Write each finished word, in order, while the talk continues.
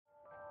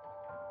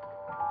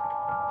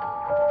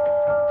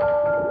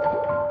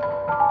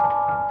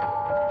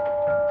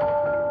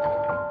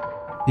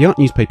The Art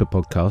Newspaper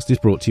podcast is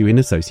brought to you in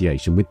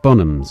association with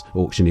Bonhams,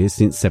 auctioneers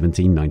since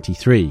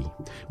 1793.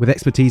 With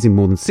expertise in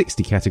more than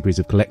 60 categories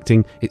of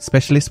collecting, its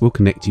specialists will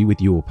connect you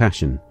with your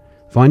passion.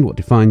 Find what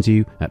defines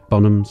you at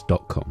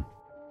bonhams.com.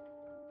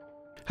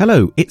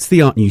 Hello, it's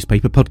the Art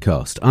Newspaper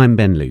podcast. I'm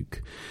Ben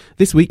Luke.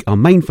 This week our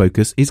main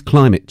focus is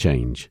climate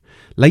change.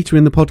 Later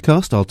in the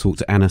podcast I'll talk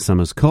to Anna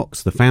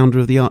Summers-Cox, the founder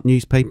of the Art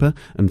Newspaper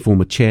and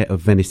former chair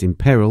of Venice in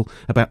Peril,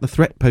 about the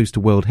threat posed to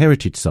World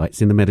Heritage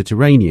Sites in the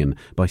Mediterranean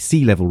by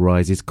sea level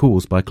rises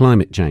caused by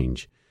climate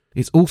change.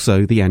 It's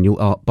also the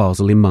annual Art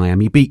Basel in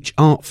Miami Beach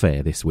art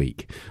fair this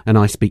week, and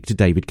I speak to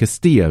David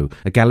Castillo,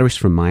 a gallerist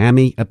from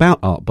Miami, about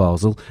Art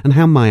Basel and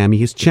how Miami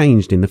has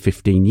changed in the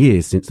 15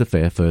 years since the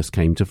fair first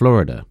came to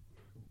Florida.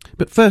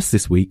 But first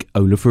this week,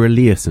 Olafur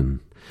Eliasson.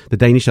 The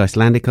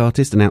Danish-Icelandic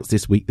artist announced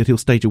this week that he'll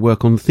stage a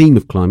work on the theme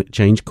of climate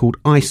change called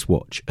Ice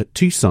Watch at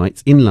 2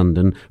 sites in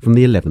London from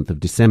the 11th of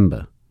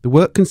December. The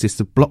work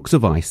consists of blocks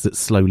of ice that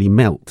slowly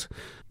melt.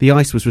 The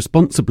ice was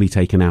responsibly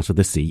taken out of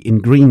the sea in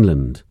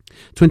Greenland.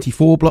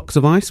 24 blocks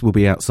of ice will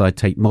be outside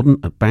Tate Modern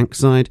at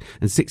Bankside,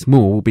 and 6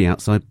 more will be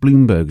outside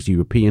Bloomberg's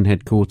European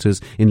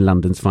headquarters in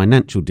London's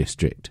financial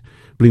district.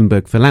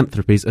 Bloomberg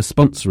Philanthropies are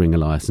sponsoring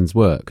Eliasson's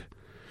work.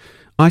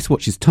 Ice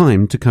Watch is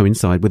timed to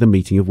coincide with a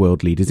meeting of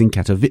world leaders in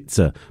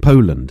Katowice,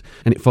 Poland,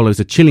 and it follows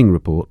a chilling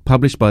report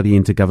published by the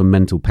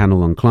Intergovernmental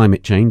Panel on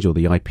Climate Change, or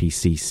the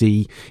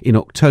IPCC, in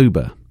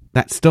October.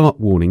 That start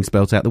warning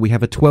spelt out that we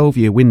have a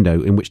 12-year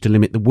window in which to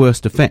limit the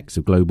worst effects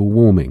of global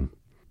warming.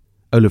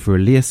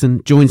 Olafur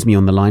Eliasson joins me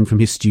on the line from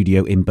his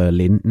studio in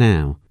Berlin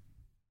now.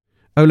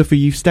 Olafur,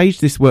 you've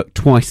staged this work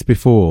twice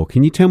before.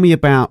 Can you tell me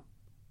about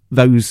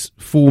those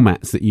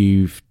formats that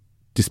you've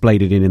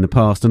displayed it in the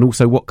past, and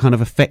also what kind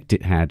of effect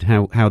it had,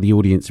 how the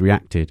audience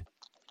reacted?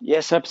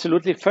 Yes,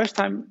 absolutely. First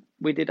time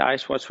we did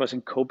Ice Watch was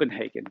in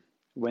Copenhagen,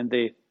 when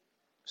the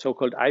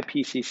so-called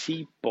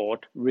IPCC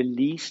board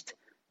released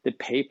the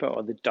paper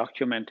or the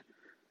document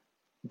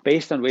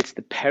based on which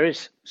the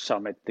Paris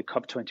summit, the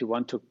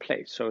COP21, took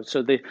place. So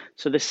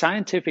the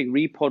scientific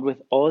report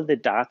with all the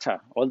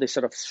data, all the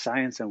sort of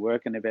science and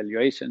work and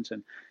evaluations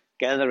and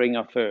gathering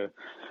of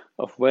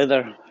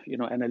weather,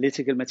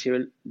 analytical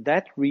material,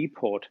 that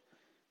report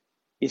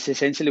is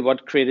essentially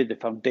what created the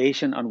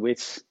foundation on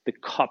which the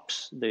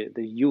COPs,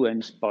 the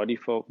UN's body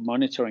for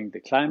monitoring the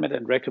climate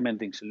and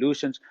recommending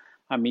solutions,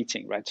 are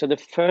meeting, right? So the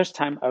first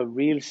time a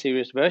real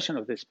serious version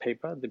of this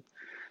paper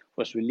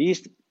was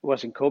released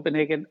was in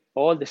Copenhagen.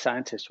 All the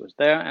scientists was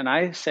there, and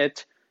I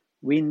said,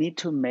 we need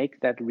to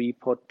make that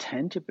report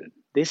tangible.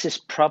 This is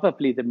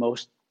probably the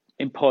most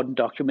important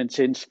document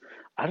since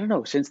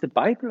the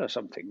Bible or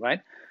something,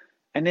 right?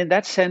 And in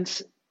that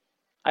sense,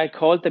 I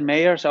called the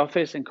mayor's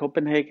office in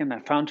Copenhagen.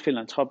 I found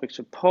philanthropic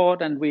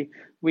support, and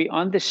we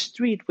on the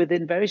street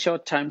within very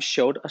short time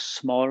showed a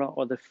smaller,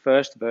 or the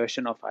first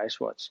version of Ice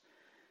Watch.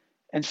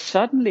 And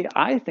suddenly,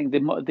 I think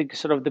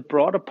the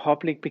broader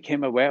public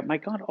became aware. My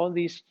God, all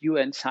these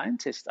UN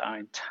scientists are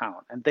in town,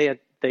 and they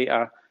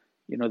are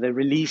they're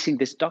releasing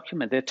this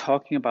document. They're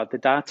talking about the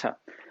data.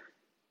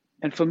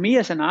 And for me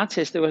as an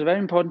artist, it was very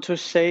important to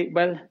say,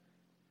 well,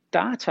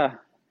 data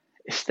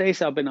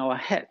stays up in our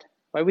head.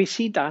 Well, we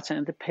see data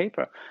in the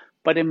paper,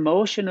 but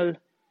emotional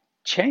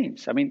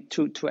change,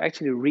 to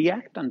actually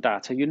react on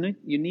data,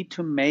 you need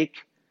to make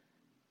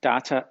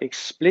data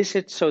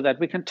explicit so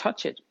that we can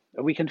touch it,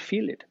 or we can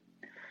feel it.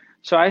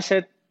 So I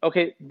said,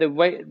 okay,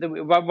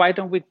 why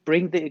don't we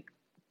bring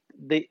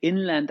the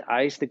inland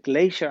ice, the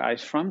glacier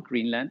ice from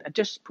Greenland, and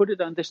just put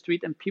it on the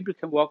street, and people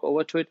can walk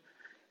over to it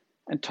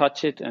and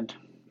touch it and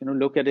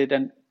look at it.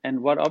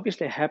 And what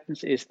obviously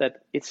happens is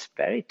that it's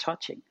very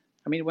touching.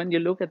 When you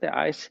look at the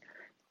ice,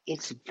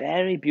 it's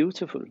very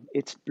beautiful.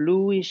 It's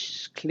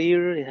bluish,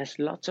 clear. It has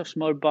lots of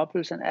small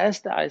bubbles, and as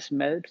the ice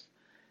melts,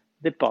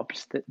 the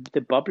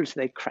bubbles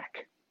they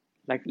crack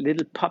like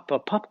little pop or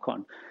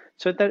popcorn.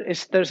 So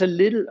there's a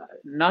little,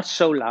 not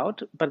so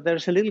loud, but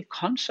there's a little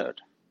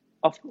concert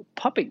of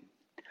popping.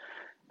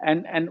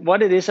 And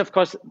what it is, of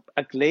course,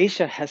 a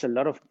glacier has a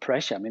lot of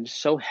pressure. It's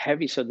so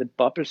heavy, so the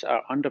bubbles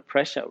are under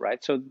pressure,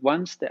 right? So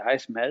once the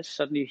ice melts,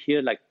 suddenly you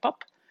hear like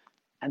pop,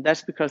 and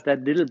that's because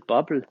that little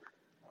bubble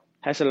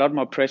has a lot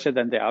more pressure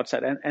than the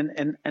outside,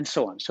 and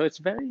so on. So it's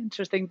very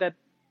interesting that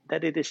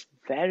it is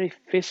very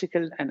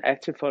physical and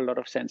active for a lot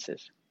of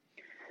senses.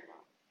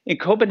 In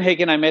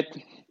Copenhagen, I met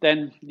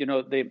then,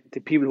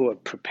 the people who were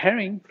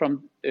preparing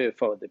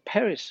for the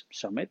Paris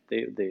summit,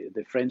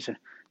 the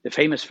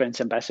famous French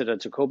ambassador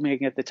to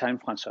Copenhagen at the time,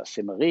 François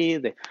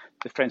Semery,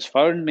 the French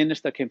foreign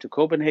minister, came to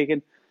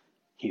Copenhagen.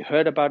 He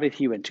heard about it.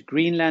 He went to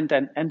Greenland,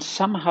 and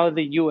somehow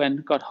the UN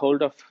got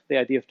hold of the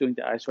idea of doing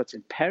the Ice Watch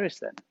in Paris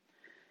then.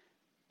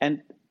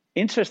 And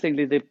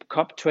interestingly, the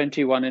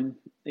COP21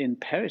 in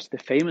Paris, the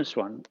famous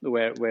one,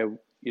 where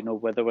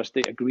there was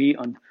the agree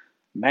on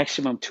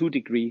maximum 2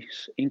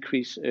 degrees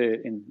increase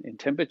in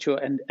temperature,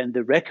 and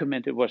the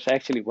recommended was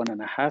actually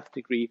 1.5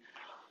 degree,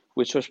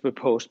 which was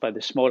proposed by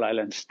the small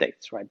island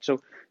states, right?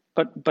 So,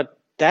 but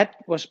that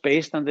was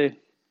based on the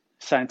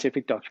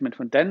scientific document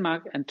from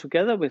Denmark, and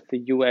together with the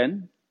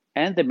UN,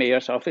 and the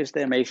mayor's office,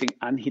 the amazing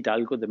Anne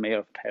Hidalgo, the mayor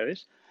of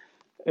Paris.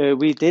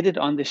 We did it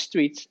on the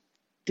streets,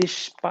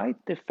 despite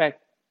the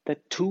fact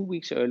that 2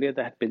 weeks earlier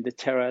there had been the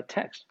terror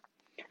attacks.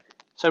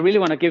 So I really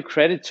want to give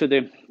credit to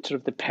the sort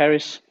of the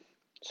Paris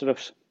sort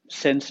of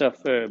sense of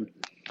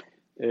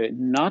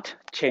not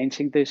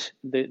changing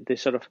the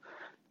sort of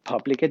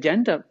public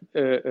agenda.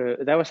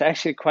 That was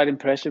actually quite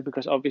impressive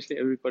because obviously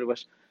everybody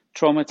was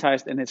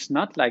traumatized, and it's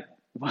not like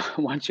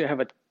once you have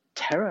a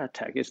terror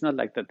attack, it's not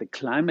like that the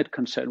climate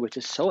concern, which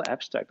is so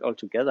abstract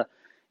altogether,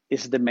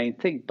 is the main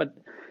thing. But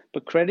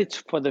credit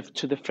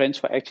to the French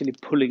for actually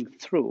pulling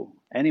through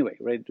anyway,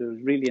 right?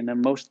 Really in the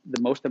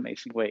most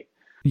amazing way.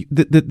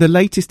 The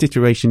latest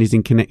iteration is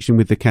in connection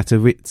with the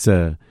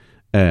Katowice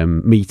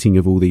meeting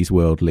of all these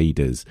world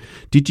leaders.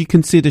 Did you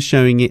consider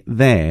showing it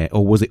there,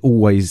 or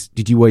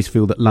did you always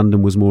feel that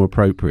London was more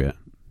appropriate?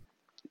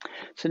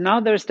 So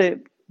now there is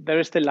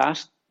the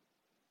last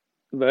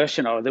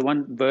version, or the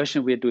one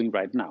version we're doing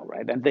right now,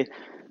 right? And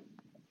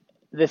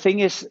the thing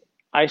is,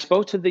 I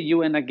spoke to the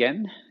UN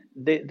again.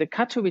 The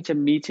Katowice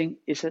meeting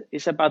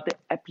is about the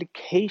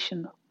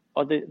application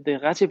or the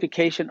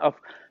ratification of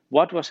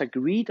what was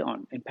agreed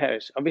on in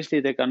Paris. Obviously,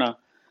 they're gonna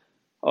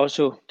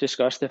also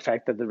discuss the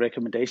fact that the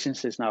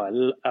recommendations is now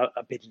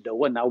a bit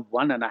lower. Now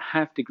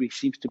 1.5 degrees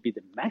seems to be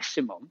the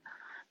maximum,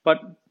 but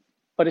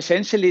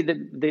essentially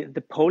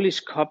the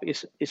Polish COP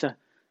is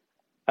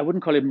I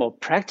wouldn't call it more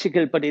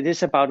practical, but it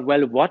is about,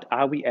 well, what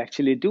are we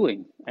actually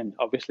doing? And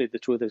obviously the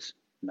truth is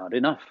not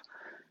enough.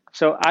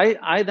 So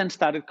I then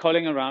started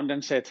calling around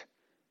and said,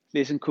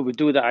 listen, could we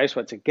do the ice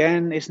watch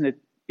again? Isn't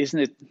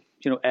it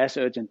as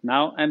urgent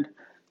now? And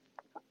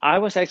I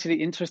was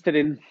actually interested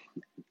in,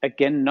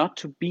 again, not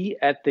to be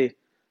at the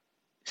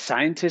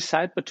scientist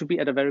side, but to be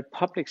at a very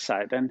public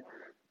side. And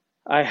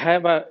I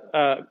have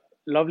a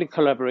lovely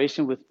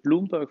collaboration with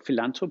Bloomberg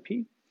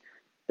Philanthropy.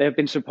 They have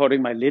been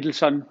supporting my Little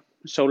Sun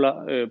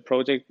solar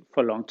project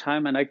for a long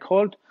time. And I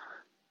called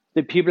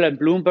the people at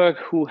Bloomberg,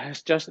 who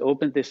has just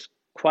opened this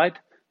quite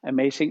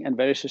amazing and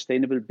very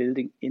sustainable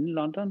building in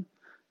London.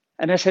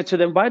 And I said to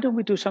them, why don't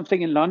we do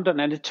something in London?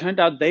 And it turned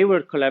out they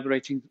were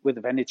collaborating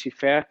with Vanity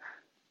Fair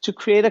to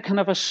create a kind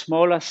of a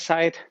smaller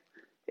side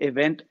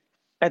event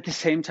at the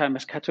same time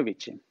as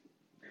Katowice.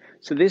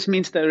 So this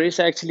means there is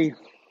actually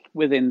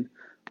within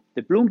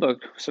the Bloomberg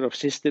sort of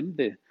system,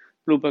 the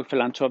Bloomberg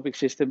philanthropic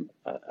system,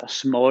 a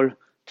small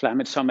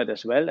climate summit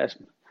as well.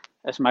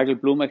 As Michael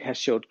Bloomberg has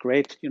showed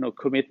great,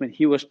 commitment.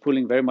 He was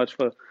pulling very much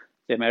for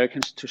the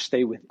Americans to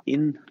stay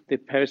within the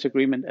Paris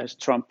Agreement as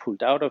Trump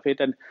pulled out of it,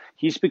 and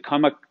he's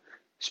become a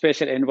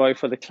special envoy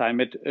for the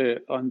climate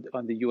on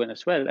the UN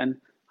as well. And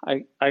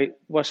I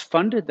was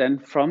funded then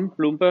from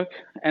Bloomberg,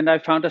 and I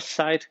found a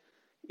site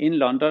in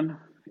London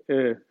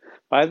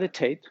by the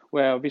Tate,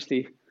 where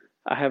obviously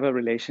I have a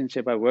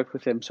relationship. I worked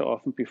with them so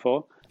often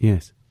before.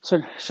 Yes.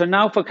 So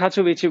now for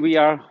Katowice, we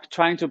are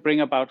trying to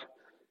bring about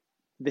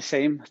the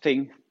same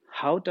thing.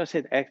 How does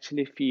it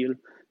actually feel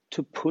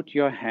to put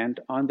your hand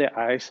on the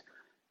ice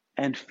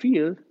and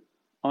feel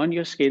on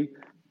your skin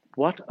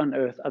what on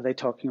earth are they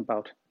talking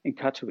about in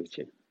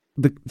Katowice?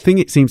 The thing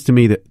it seems to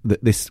me that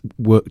this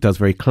work does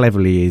very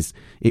cleverly is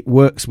it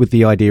works with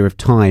the idea of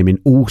time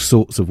in all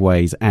sorts of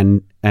ways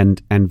and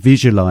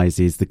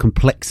visualizes the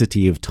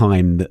complexity of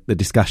time that the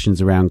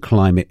discussions around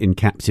climate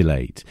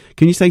encapsulate.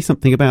 Can you say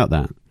something about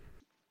that?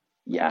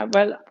 Yeah,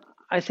 well,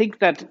 I think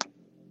that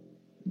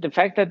the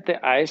fact that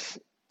the ice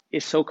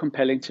is so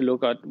compelling to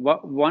look at,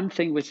 one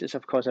thing which is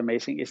of course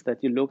amazing is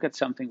that you look at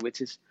something which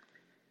is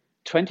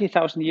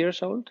 20,000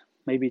 years old,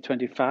 maybe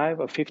 25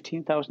 or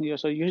 15,000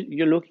 years old.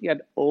 You're looking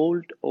at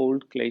old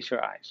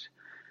glacier ice.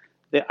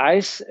 The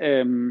ice,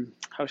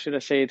 how should I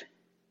say it?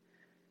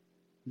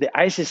 The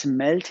ice is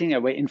melting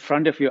away in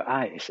front of your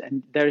eyes.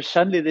 And there is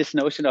suddenly this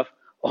notion of,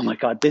 oh my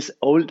God, this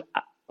old,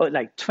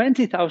 like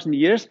 20,000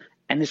 years,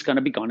 and it's going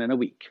to be gone in a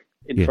week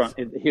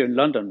here in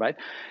London, right?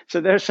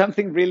 So there's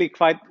something really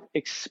quite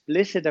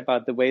explicit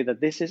about the way that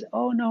this is,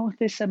 oh no,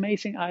 this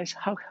amazing ice,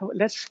 how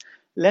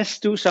let's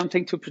do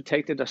something to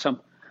protect it or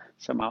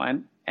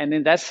somehow. And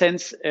in that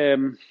sense,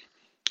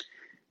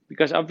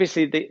 because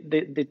obviously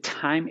the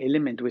time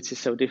element, which is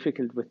so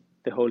difficult with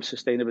the whole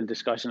sustainable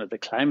discussion or the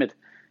climate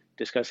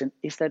discussion,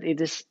 is that it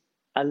is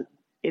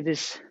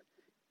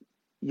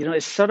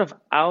it's sort of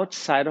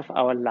outside of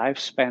our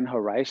lifespan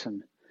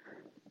horizon.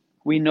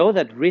 We know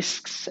that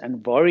risks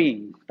and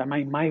worrying, that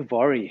my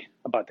worry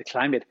about the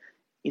climate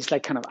is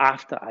like kind of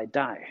after I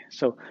die.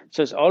 So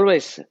it's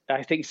always,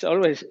 I think it's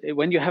always,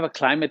 when you have a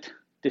climate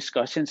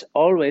discussion, it's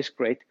always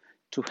great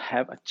to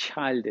have a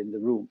child in the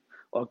room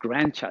or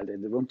grandchild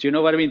in the room. Do you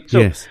know what I mean? So,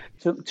 yes.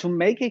 To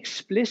make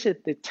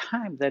explicit the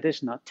time that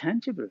is not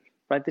tangible,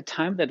 right? The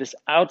time that is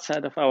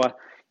outside of our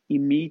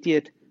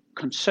immediate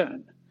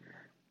concern.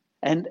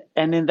 And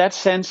in that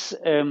sense,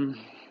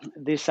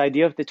 this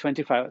idea of the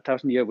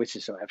 25,000 year, which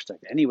is so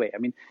abstract anyway, I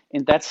mean,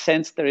 in that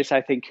sense, there is,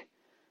 I think,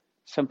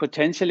 some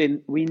potential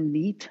in, we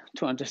need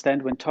to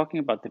understand when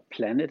talking about the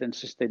planet and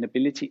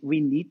sustainability,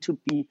 we need to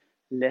be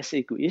less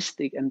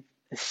egoistic and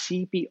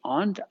see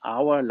beyond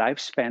our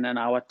lifespan and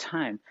our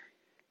time.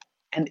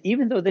 And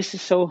even though this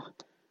is so,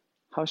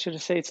 how should I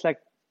say, it's like,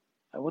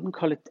 I wouldn't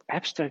call it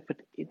abstract, but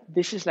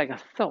this is like a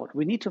thought.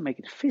 We need to make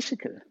it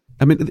physical.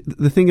 I mean,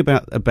 the thing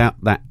about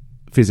that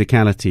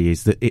physicality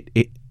is that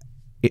it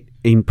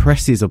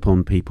impresses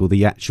upon people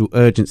the actual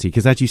urgency,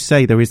 because as you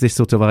say, there is this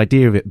sort of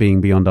idea of it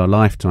being beyond our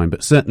lifetime,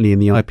 but certainly in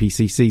the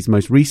IPCC's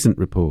most recent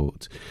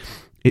report,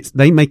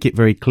 they make it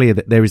very clear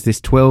that there is this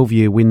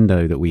 12-year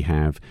window that we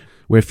have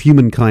where if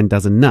humankind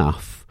does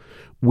enough,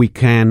 we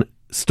can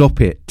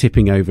stop it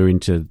tipping over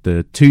into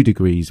the 2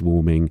 degrees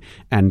warming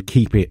and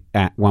keep it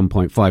at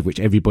 1.5, which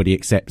everybody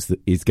accepts that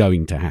is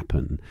going to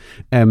happen.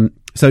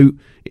 So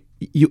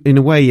you, in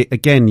a way,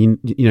 again, you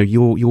know,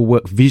 your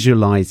work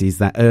visualizes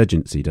that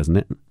urgency, doesn't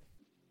it?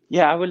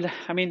 Yeah,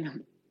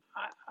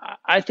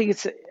 I think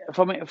it's,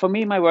 for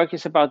me, my work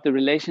is about the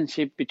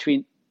relationship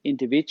between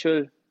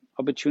individual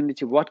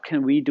opportunity, what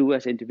can we do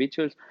as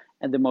individuals,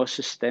 and the more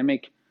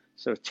systemic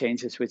sort of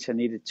changes which are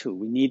needed too.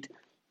 We need,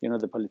 you know,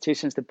 the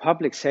politicians, the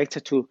public sector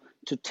to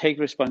take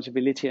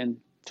responsibility and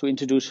to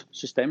introduce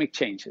systemic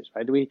changes,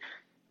 right? We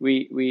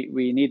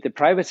need the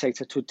private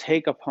sector to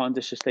take upon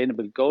the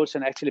sustainable goals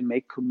and actually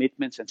make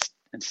commitments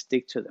and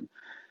stick to them.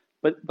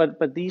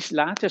 But these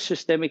larger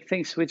systemic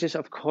things, which is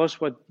of course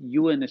what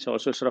UN is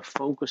also sort of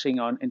focusing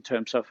on in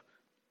terms of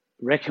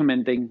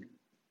recommending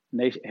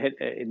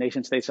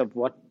nation states of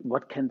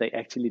what can they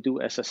actually do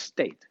as a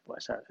state or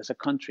as a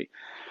country.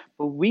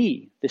 But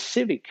we, the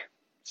civic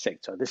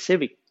sector, the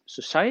civic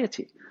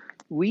society,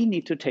 we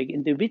need to take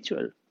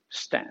individual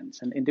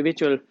stands and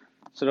individual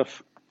sort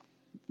of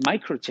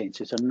micro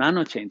changes or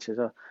nano changes,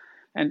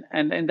 and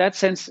in that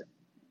sense,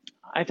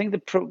 I think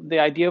the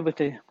idea with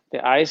the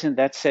eyes in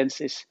that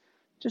sense is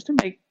just to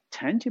make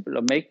tangible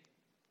or make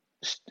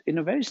in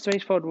a very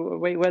straightforward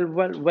way.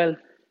 Well,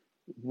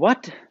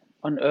 what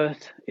on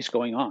earth is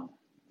going on,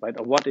 right?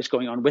 Or what is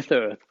going on with the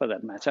earth, for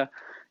that matter?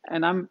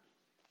 And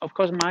of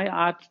course, my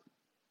art,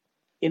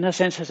 in a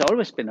sense, has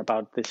always been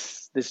about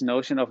this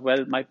notion of,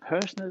 well, my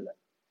personal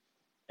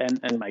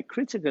and my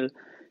critical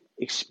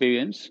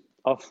experience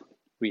of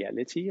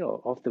reality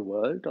or of the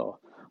world or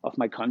of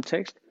my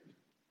context.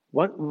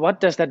 What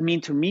does that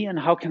mean to me, and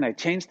how can I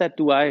change that?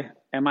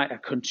 Am I a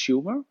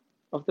consumer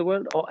of the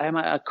world, or am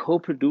I a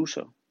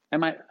co-producer?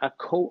 Am I a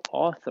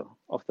co-author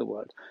of the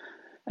world?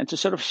 And to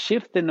sort of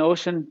shift the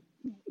notion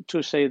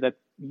to say that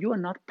you are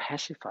not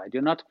pacified,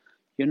 you're not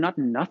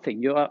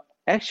nothing, you are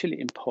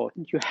actually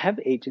important, you have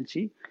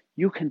agency,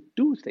 you can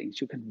do things,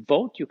 you can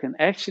vote, you can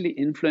actually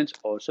influence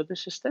also the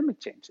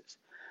systemic changes.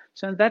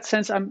 So in that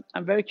sense, I'm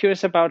very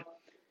curious about,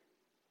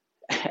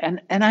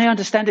 and I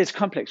understand it's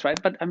complex,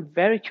 right? But I'm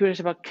very curious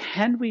about,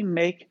 can we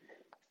make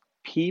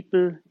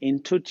people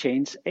into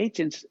change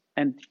agents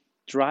and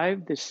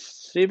drive the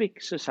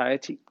civic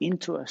society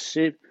into a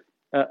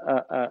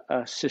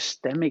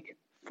systemic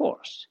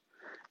force?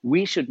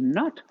 We should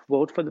not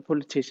vote for the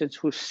politicians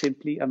who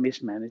simply are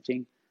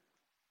mismanaging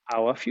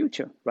our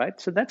future, right?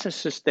 So that's a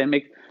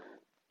systemic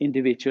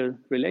individual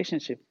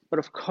relationship. But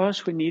of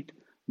course, we need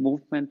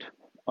movement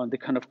on the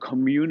kind of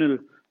communal,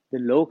 the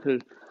local,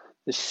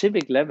 the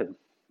civic level.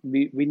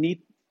 We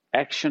need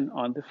action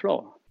on the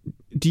floor.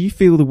 Do you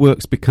feel the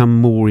work's become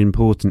more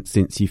important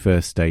since you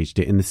first staged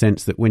it, in the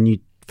sense that when you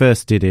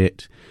first did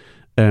it,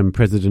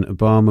 President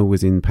Obama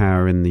was in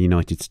power in the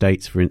United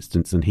States, for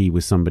instance, and he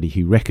was somebody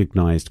who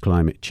recognised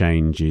climate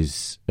change,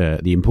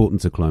 the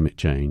importance of climate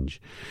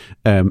change.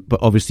 But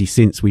obviously,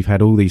 since we've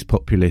had all these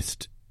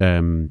populist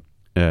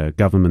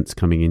governments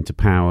coming into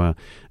power,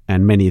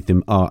 and many of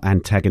them are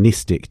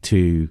antagonistic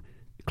to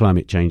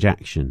climate change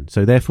action.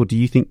 So therefore, do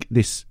you think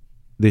this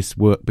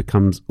work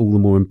becomes all the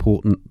more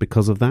important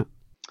because of that?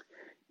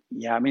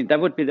 Yeah, I mean, that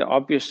would be the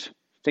obvious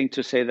thing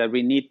to say, that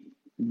we need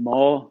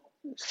more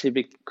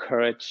civic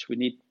courage. We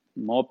need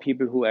more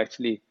people who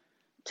actually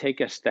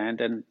take a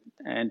stand,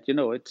 and you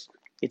know, it's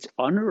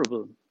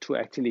honorable to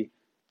actually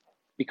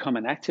become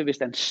an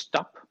activist and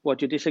stop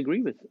what you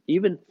disagree with,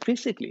 even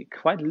physically,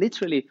 quite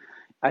literally.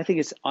 I think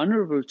it's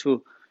honorable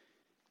to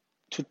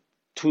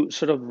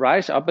sort of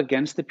rise up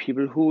against the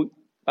people who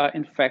are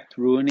in fact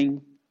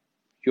ruining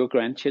your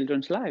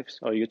grandchildren's lives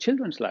or your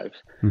children's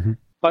lives. Mm-hmm.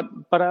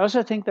 But I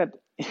also think that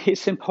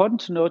it's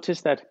important to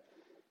notice that,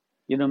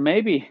 you know,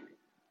 maybe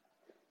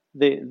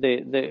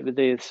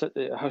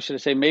the how should I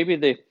say,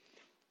 maybe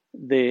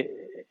the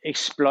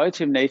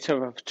exploitative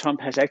nature of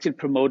Trump has actually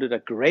promoted a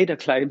greater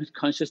climate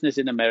consciousness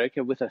in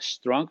America with a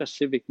stronger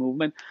civic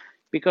movement,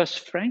 because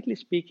frankly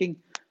speaking,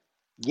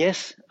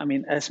 yes, I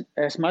mean,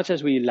 as much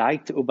as we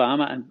liked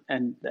Obama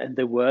and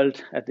the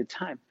world at the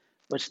time,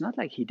 but it's not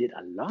like he did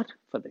a lot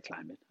for the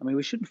climate. I mean,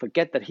 we shouldn't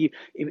forget that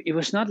it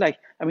was not like,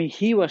 I mean,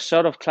 he was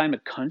sort of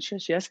climate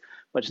conscious, yes,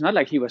 but it's not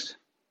like he was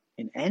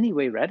in any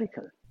way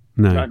radical.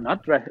 No,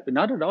 not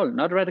at all,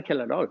 not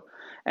radical at all.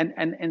 And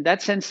in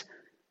that sense,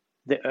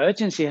 the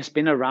urgency has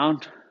been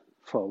around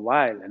for a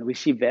while, and we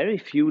see very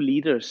few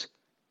leaders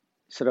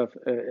sort of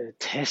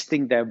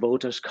testing their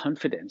voters'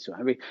 confidence.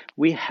 I mean,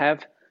 we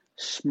have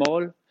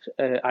small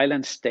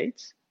island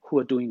states who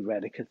are doing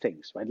radical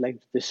things, right? Like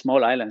the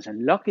small islands,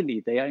 and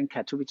luckily they are in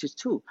Katowice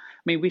too.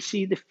 I mean, we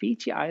see the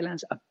Fiji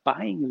Islands are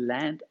buying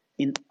land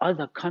in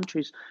other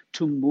countries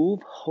to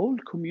move whole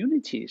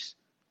communities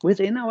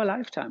within our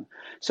lifetime.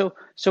 So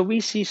we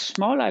see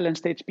small island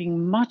states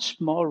being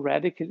much more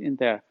radical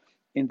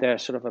in their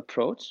sort of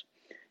approach,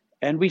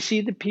 and we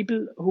see the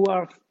people who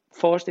are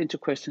forced into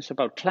questions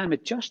about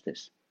climate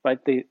justice,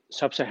 right? The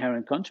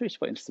sub-Saharan countries,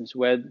 for instance,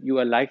 where you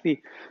are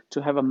likely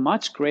to have a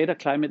much greater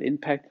climate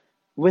impact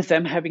with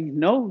them having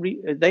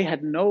they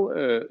had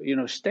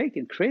no stake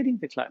in creating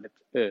the climate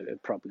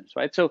problems,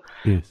 right? So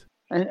Yes.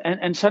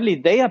 And suddenly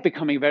they are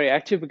becoming very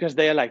active because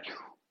they are like,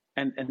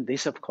 and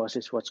this of course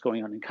is what's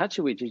going on in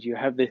Katowice. Is you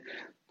have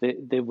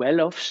the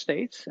well-off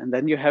states, and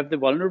then you have the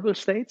vulnerable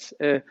states,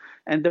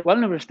 and the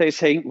vulnerable states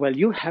saying, well,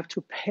 you have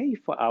to pay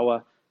for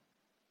our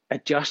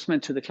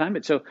adjustment to the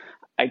climate. So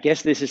I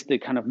guess this is the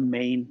kind of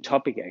main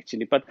topic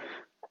actually. But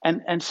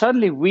and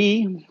suddenly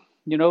we,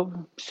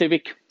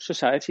 civic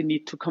society,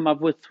 need to come up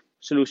with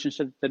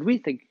solutions that we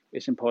think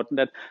is important.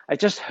 That I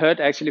just heard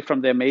actually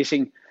from the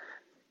amazing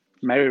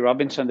Mary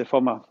Robinson, the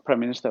former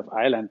Prime Minister of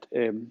Ireland,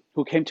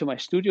 who came to my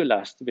studio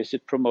last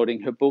visit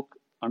promoting her book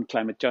on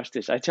climate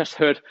justice. I just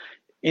heard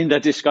in the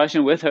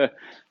discussion with her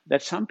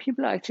that some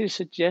people are actually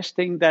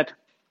suggesting that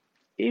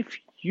if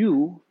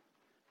you,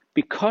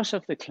 because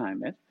of the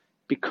climate,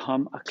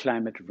 become a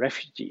climate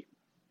refugee,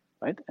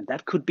 right? And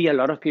that could be a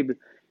lot of people,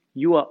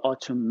 you are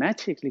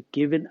automatically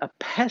given a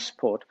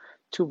passport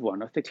to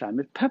one of the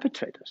climate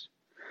perpetrators.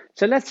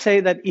 So let's say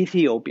that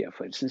Ethiopia,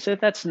 for instance, so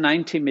that's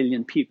 90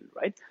 million people,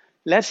 right?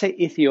 Let's say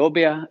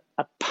Ethiopia,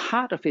 a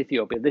part of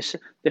Ethiopia,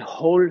 the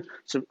whole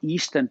sort of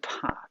eastern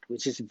part,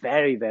 which is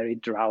very, very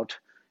drought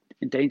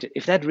endangered.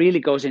 If that really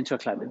goes into a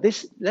climate,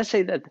 let's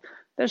say that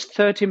there's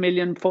 30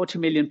 million, 40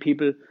 million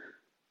people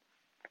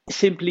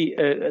simply,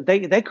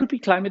 they could be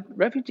climate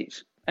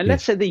refugees. And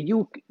let's say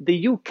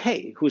the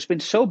UK, who's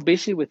been so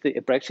busy with the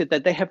Brexit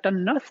that they have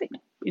done nothing,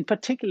 in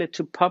particular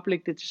to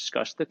publicly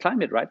discuss the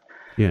climate, right?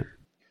 Yeah.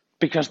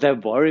 Because their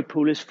worry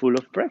pool is full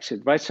of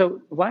Brexit, right?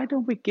 So why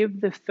don't we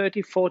give the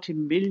 30, 40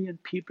 million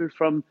people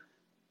from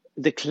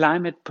the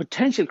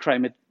potential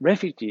climate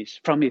refugees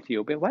from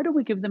Ethiopia, why don't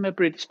we give them a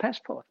British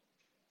passport?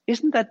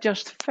 Isn't that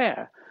just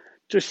fair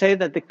to say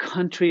that the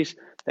countries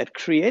that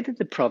created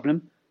the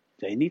problem,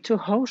 they need to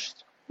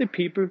host the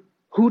people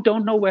who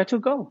don't know where to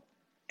go?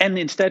 And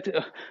instead,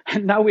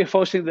 and now we're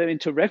forcing them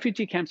into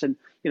refugee camps, and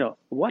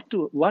what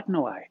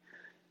know I?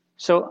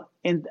 So,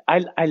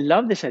 I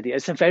love this idea.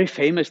 It's a very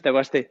famous. There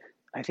was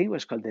I think it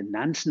was called the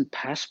Nansen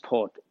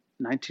Passport,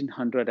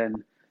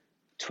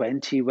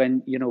 1920,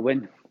 when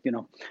it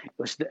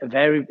was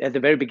at the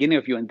very beginning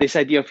of and this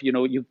idea of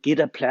you get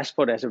a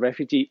passport as a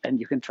refugee and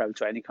you can travel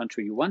to any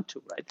country you want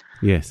to, right?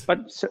 Yes.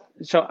 But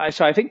so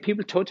I think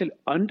people totally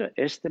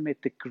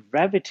underestimate the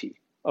gravity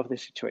of the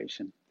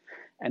situation,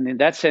 and in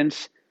that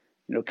sense,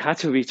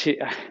 Katowice.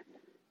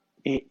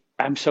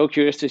 I'm so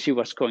curious to see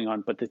what's going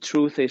on, but the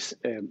truth is,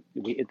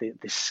 the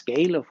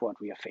scale of what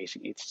we are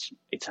facing, it's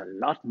a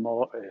lot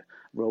more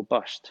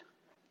robust.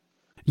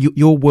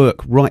 Your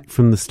work right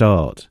from the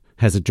start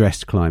has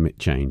addressed climate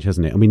change,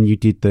 hasn't it? I mean, you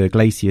did the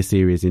Glacier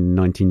series in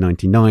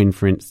 1999,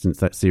 for instance,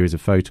 that series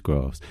of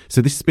photographs.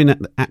 So this has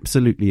been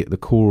absolutely at the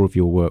core of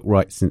your work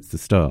right since the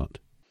start.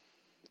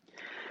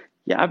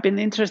 Yeah, I've been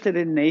interested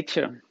in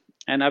nature,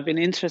 and I've been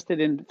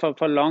interested in for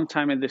a long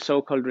time in the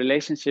so-called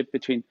relationship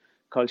between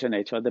culture and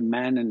nature, or the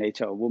man and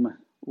nature, or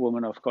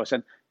woman of course,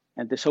 and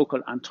the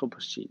so-called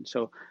Anthropocene.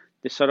 So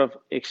the sort of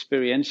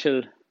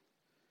experiential,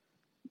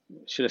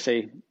 should I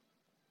say,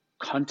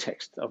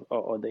 context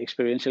or the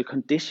experiential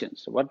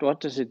conditions. What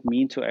does it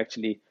mean to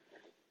actually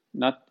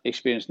not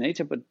experience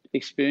nature, but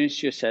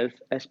experience yourself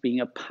as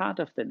being a part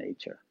of the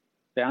nature,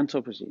 the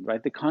Anthropocene,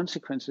 right? The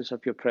consequences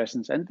of your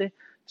presence and the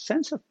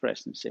sense of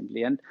presence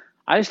simply. And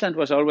Iceland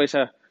was always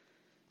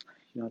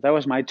that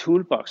was my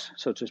toolbox,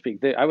 so to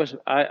speak.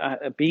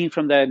 Being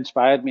from there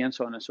inspired me, and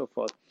so on and so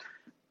forth.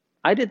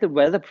 I did the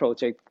weather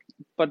project,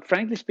 but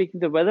frankly speaking,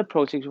 the weather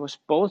project was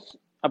both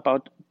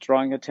about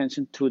drawing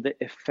attention to the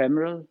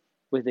ephemeral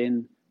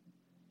within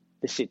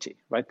the city,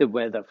 right? The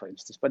weather, for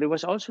instance. But it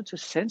was also to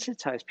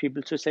sensitize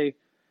people to say,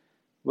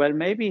 well,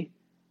 maybe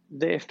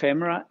the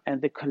ephemera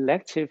and the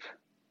collective,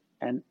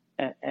 and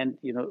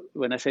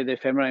when I say the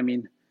ephemera, I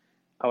mean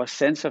our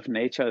sense of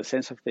nature, the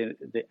sense of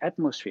the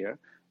atmosphere,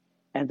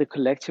 and the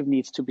collective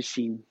needs to be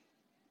seen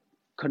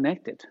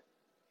connected.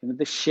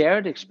 The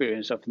shared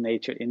experience of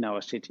nature in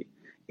our city.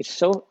 It's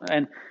so,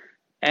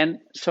 and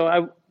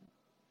so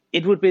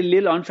it would be a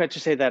little unfair to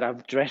say that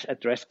I've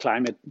addressed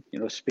climate,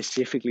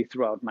 specifically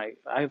throughout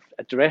I've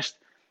addressed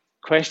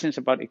questions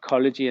about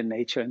ecology and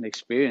nature and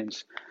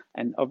experience.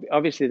 And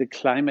obviously the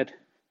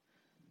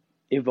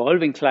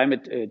evolving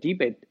climate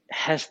debate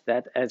has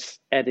that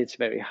at its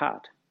very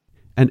heart.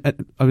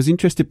 And I was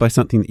interested by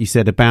something that you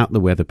said about the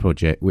Weather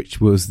Project, which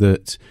was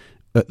that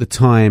at the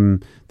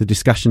time, the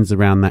discussions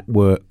around that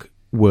work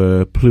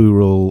were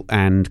plural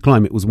and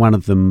climate was one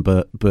of them,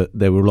 but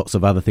there were lots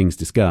of other things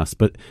discussed.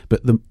 But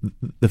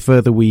the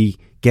further we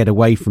get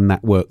away from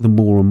that work, the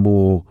more and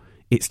more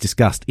it's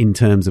discussed in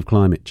terms of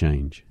climate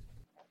change?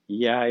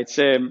 Yeah, it's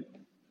I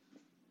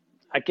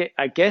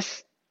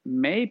guess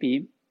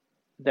maybe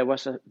there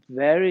was a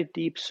very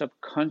deep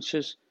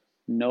subconscious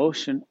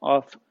notion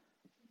of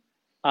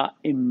an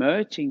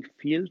emerging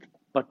field,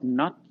 but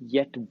not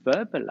yet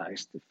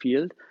verbalized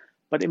field,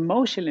 but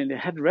emotionally it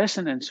had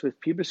resonance with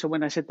people. So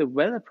when I said the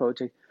weather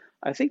project,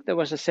 I think there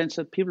was a sense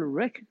that people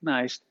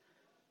recognized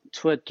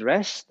to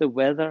address the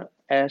weather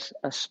as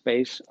a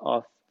space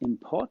of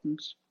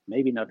importance,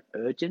 maybe not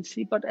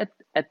urgency, but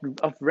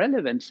of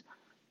relevance,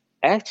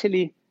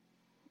 actually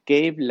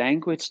gave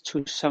language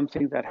to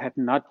something that had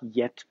not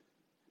yet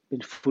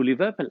been fully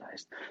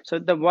verbalized. So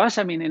there was,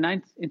 I mean,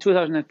 in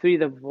 2003,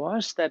 there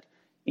was that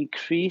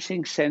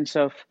increasing sense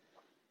of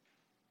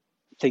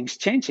things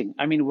changing.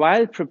 I mean,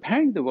 while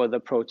preparing the weather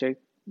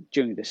project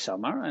during the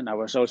summer, and I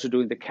was also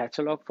doing the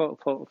catalog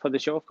for the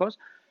show, of course,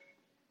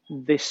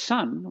 the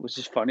Sun, which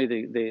is funny,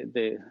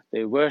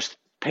 the worst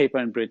paper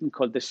in Britain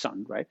called the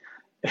Sun, right?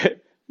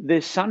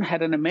 The Sun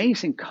had an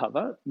amazing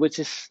cover, which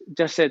is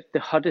just said the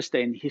hottest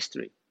day in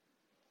history.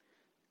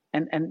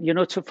 And you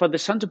know, for the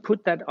Sun to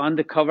put that on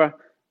the cover,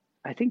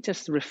 I think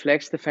just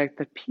reflects the fact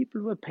that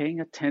people were paying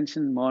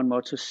attention more and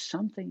more to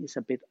something is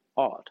a bit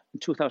odd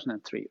in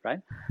 2003, right?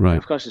 Right. And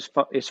of course,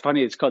 it's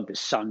funny. It's called the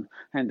Sun,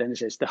 and then it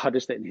says the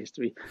hottest day in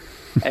history.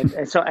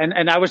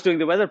 and I was doing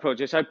the weather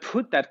project, so I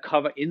put that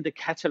cover in the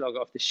catalog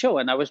of the show,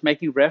 and I was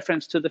making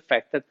reference to the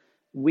fact that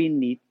we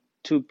need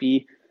to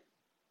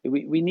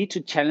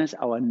challenge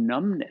our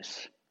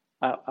numbness.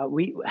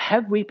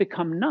 We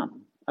become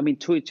numb? I mean,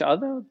 to each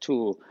other,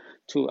 to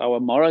our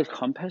moral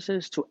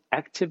compasses, to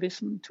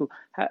activism,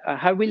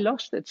 have we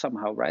lost it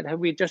somehow, right? Have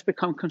we just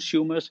become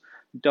consumers,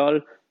 dull,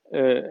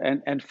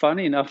 and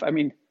funny enough, I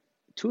mean,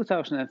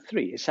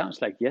 2003, it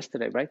sounds like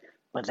yesterday, right?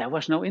 But there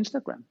was no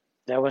Instagram.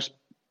 There was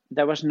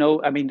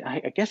no, I mean,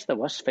 I guess there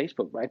was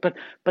Facebook, right? But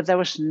there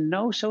was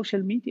no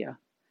social media.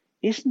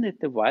 Isn't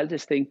it the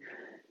wildest thing?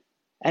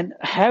 And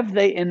have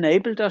they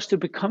enabled us to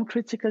become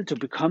critical, to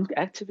become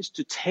activists,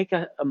 to take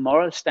a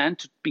moral stand,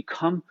 to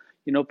become,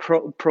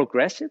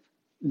 progressive?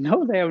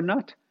 No, they are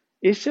not.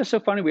 It's just so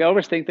funny. We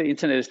always think the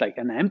internet is like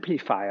an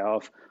amplifier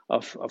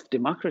of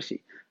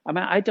democracy. I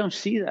mean, I don't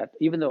see that,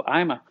 even though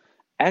I'm an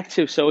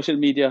active social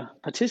media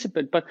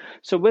participant. But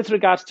so with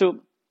regards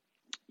to,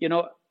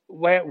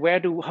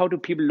 how do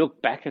people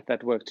look back at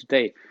that work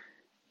today?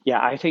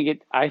 Yeah, I think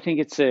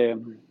it's.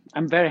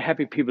 I'm very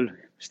happy people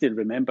still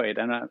remember it,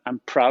 and I'm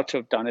proud to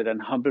have done it,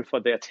 and humble for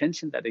the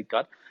attention that it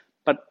got.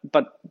 But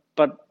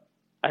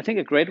I think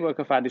a great work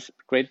of art is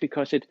great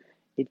because it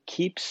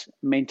keeps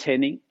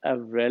maintaining a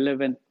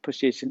relevant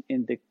position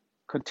in the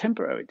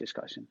contemporary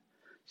discussion.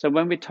 So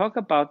when we talk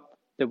about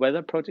the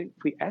weather project,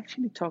 we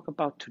actually talk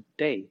about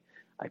today.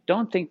 I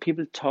don't think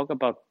people talk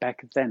about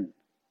back then,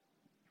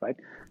 right?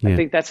 Yeah. I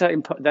think that's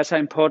an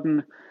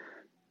important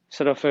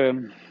sort of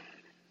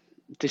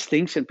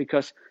distinction,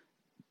 because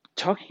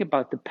talking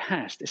about the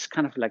past is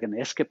kind of like an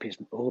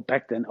escapism. Oh,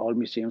 back then all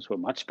museums were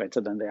much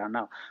better than they are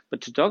now.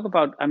 But to talk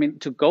about, I mean,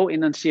 to go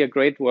in and see a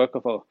great work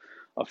of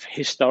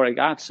historic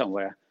art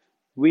somewhere,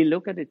 we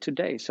look at it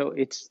today. So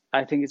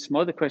I think it's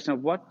more the question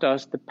of what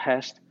does the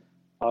past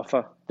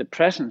offer the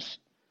present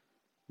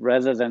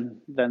rather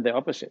than the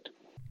opposite.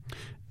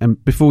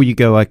 And before you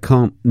go, I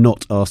can't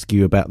not ask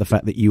you about the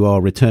fact that you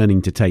are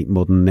returning to Tate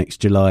Modern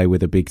next July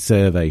with a big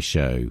survey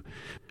show.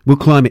 Will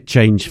climate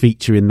change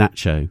feature in that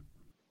show?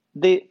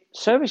 The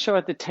survey show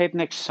at the Tate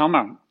next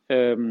summer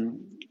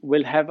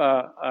will have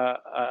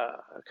a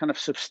kind of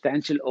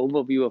substantial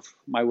overview of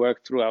my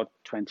work throughout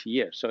 20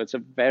 years. So it's a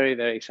very,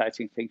 very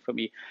exciting thing for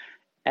me.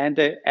 And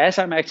as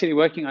I'm actually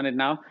working on it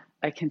now,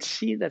 I can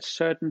see that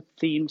certain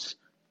themes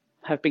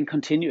have been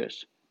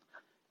continuous.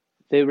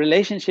 The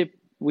relationship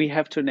we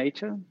have to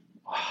nature,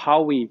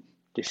 how we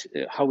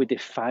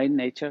define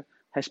nature,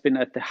 has been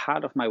at the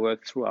heart of my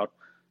work throughout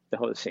the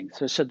whole thing.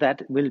 So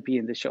that will be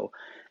in the show.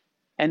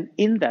 And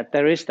in that,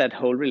 there is that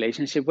whole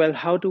relationship. Well,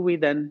 how do we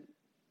then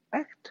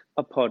act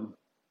upon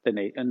the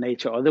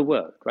nature or the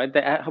world, right?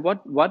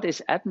 What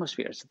is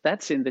atmosphere? So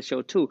that's in the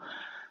show too.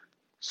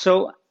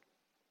 So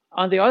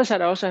on the other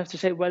side, I also have to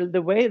say, well,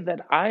 the way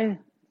that I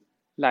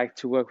like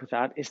to work with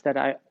art is that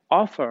I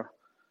offer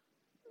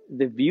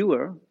the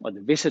viewer or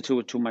the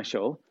visitor to my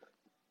show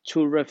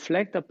to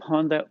reflect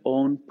upon their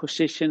own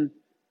position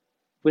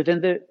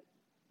within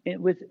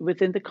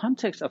the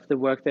context of the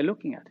work they're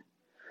looking at.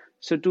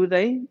 So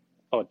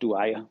do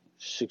I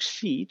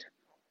succeed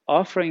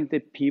offering the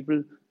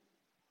people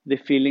the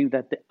feeling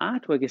that the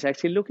artwork is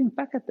actually looking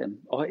back at them,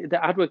 or the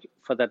artwork,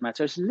 for that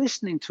matter, is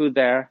listening to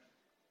their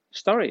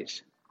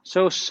stories?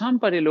 So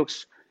somebody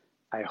looks,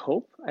 I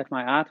hope, at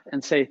my art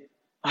and say,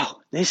 oh,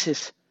 this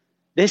is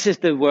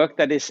the work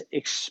that is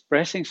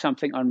expressing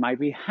something on my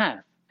behalf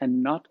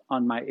and not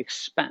on my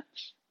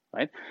expense,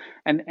 right?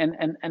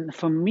 And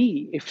for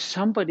me, if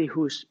somebody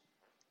who's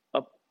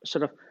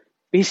sort of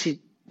busy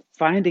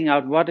finding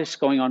out what is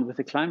going on with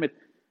the climate,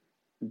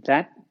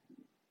 that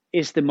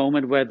is the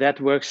moment where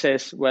that work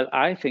says, well,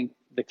 I think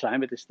the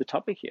climate is the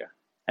topic here.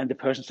 and the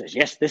person says,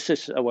 yes, this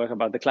is a work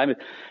about the climate.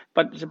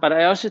 But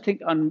I also think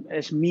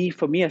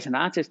for me as an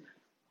artist,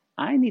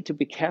 I need to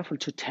be careful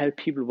to tell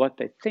people what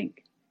they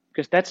think,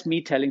 because that's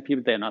me telling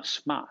people they're not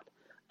smart.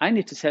 I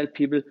need to tell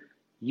people,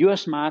 you're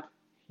smart,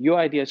 your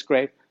idea is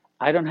great.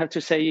 I don't have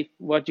to say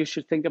what you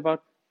should think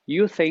about.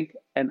 You think,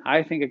 and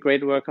I think a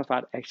great work of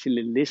art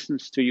actually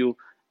listens to you,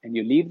 and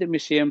you leave the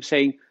museum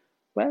saying,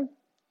 well,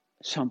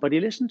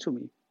 somebody listened to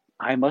me.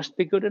 I must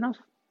be good enough.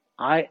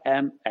 I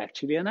am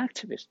actually an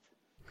activist.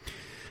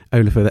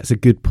 Olafur, that's a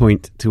good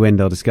point to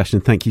end our discussion.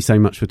 Thank you so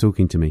much for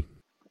talking to me.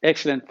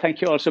 Excellent. Thank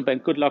you also, Ben.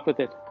 Good luck with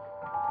it.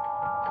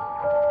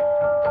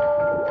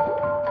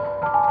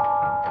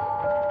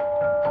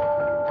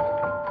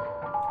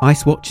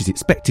 Ice Watch is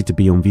expected to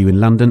be on view in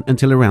London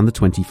until around the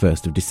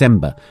 21st of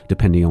December,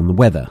 depending on the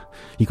weather.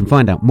 You can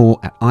find out more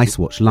at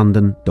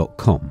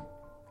icewatchlondon.com.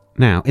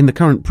 Now, in the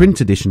current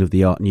print edition of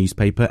the art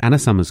newspaper, Anna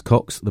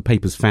Summers-Cox, the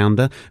paper's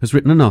founder, has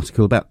written an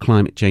article about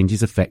climate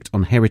change's effect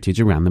on heritage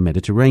around the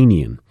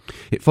Mediterranean.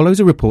 It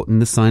follows a report in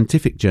the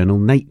scientific journal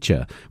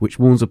Nature, which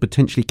warns of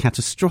potentially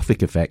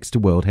catastrophic effects to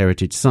World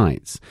Heritage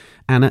sites.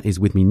 Anna is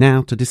with me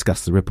now to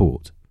discuss the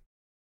report.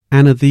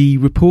 Anna, the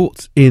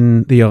report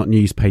in the art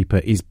newspaper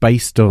is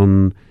based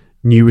on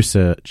new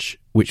research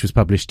which was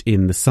published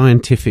in the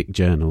scientific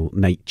journal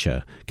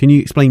Nature. Can you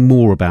explain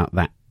more about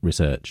that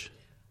research?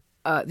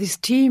 This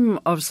team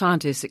of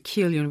scientists at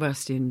Kiel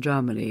University in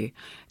Germany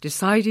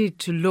decided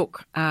to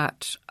look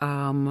at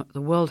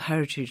the World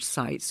Heritage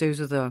sites.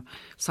 Those are the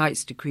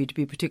sites decreed to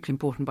be particularly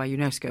important by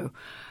UNESCO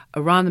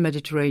around the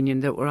Mediterranean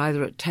that were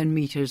either at 10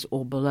 metres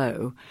or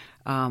below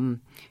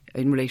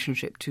in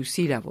relationship to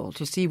sea level,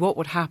 to see what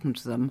would happen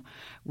to them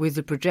with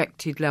the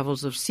projected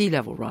levels of sea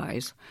level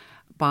rise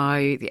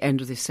by the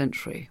end of this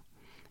century.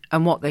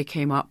 And what they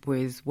came up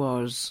with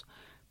was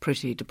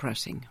pretty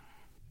depressing.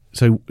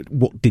 So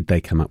what did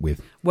they come up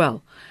with?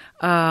 Well,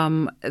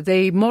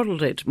 they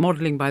modelled it.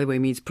 Modelling, by the way,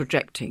 means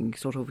projecting,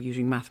 sort of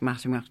using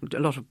mathematics, a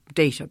lot of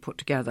data put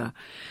together.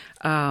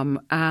 And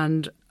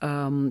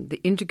the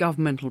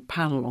Intergovernmental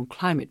Panel on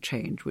Climate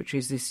Change, which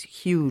is this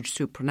huge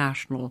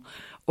supranational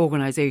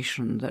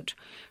organisation that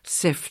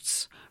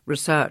sifts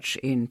research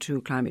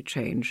into climate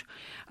change,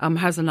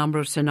 has a number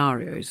of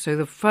scenarios. So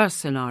the first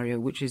scenario,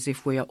 which is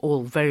if we are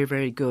all very,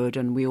 very good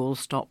and we all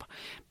stop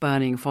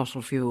burning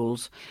fossil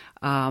fuels,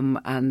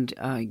 and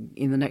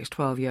in the next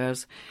 12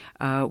 years,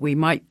 we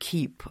might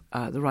keep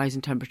the rise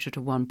in temperature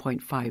to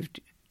 1.5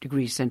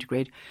 degrees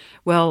centigrade,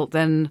 well,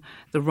 then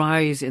the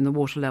rise in the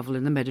water level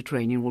in the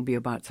Mediterranean will be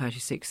about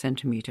 36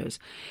 centimetres.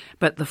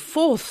 But the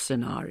fourth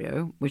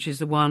scenario, which is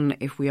the one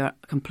if we are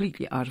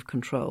completely out of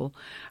control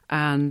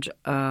and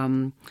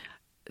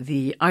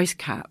the ice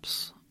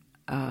caps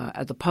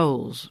at the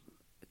poles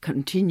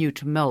continue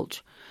to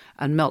melt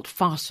and melt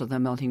faster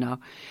than melting now,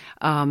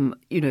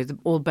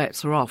 all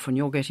bets are off and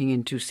you're getting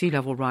into sea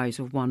level rise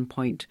of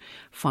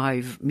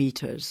 1.5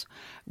 metres,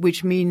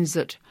 which means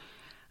that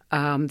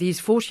these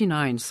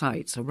 49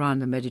 sites around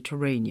the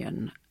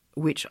Mediterranean,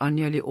 which are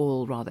nearly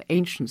all rather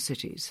ancient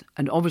cities,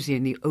 and obviously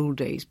in the old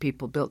days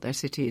people built their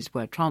cities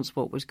where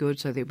transport was good,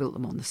 so they built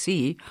them on the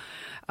sea,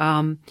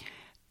 a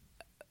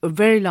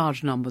very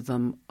large number of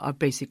them are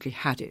basically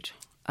had it.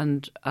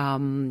 And,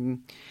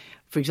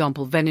 for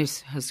example,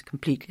 Venice has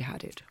completely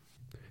had it.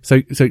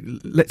 So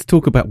let's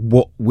talk about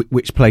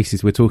which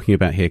places we're talking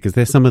about here, because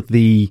they're some of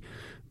the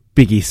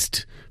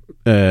biggest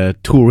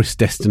tourist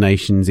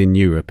destinations in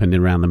Europe and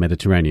around the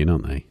Mediterranean,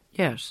 aren't they?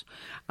 Yes.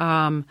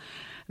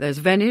 There's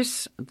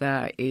Venice,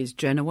 there is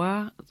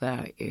Genoa,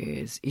 there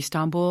is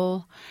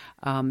Istanbul,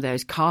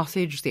 there's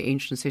Carthage, the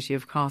ancient city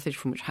of Carthage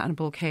from which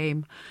Hannibal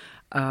came.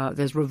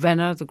 There's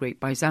Ravenna, the great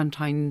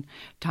Byzantine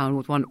town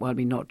with one,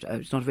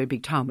 it's not a very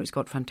big town, but it's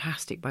got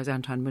fantastic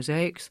Byzantine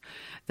mosaics.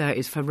 There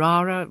is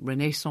Ferrara,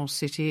 Renaissance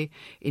city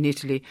in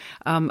Italy.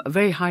 A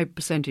very high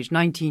percentage,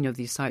 19 of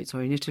these sites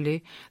are in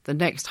Italy. The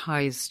next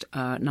highest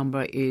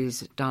number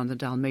is down the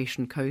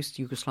Dalmatian coast,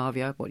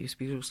 Yugoslavia, what used to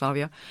be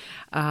Yugoslavia,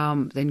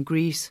 then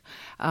Greece.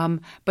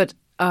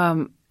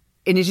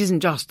 And it isn't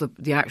just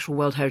the actual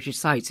World Heritage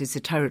sites, it's the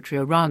territory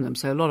around them.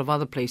 So a lot of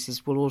other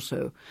places will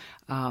also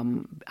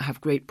have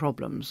great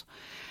problems.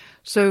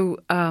 So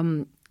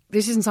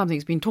this isn't something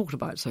that's been talked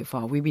about so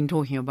far. We've been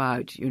talking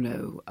about,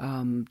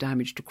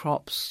 damage to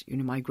crops,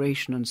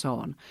 migration and so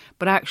on.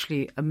 But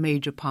actually a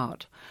major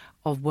part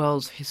of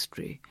world's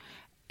history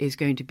is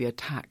going to be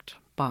attacked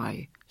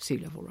by sea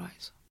level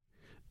rise.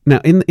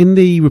 Now, in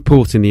the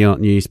report in the art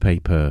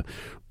newspaper,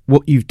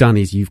 what you've done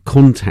is you've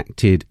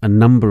contacted a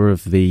number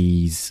of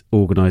these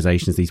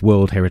organisations, these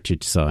World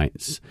Heritage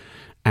sites,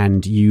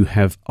 and you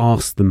have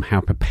asked them how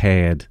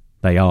prepared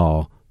they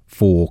are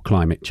for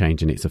climate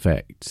change and its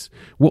effects.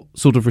 What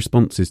sort of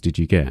responses did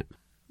you get?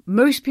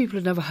 Most people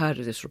had never heard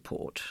of this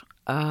report.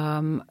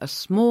 A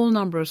small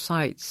number of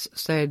sites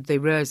said they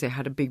realised they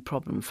had a big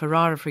problem.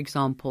 Ferrara, for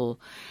example,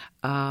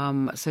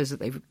 says that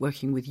they're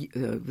working with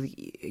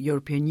the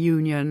European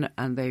Union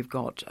and they've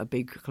got a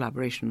big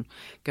collaboration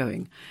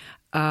going.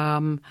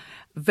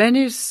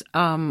 Venice,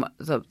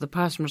 the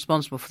person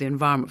responsible for the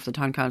environment for the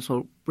town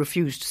council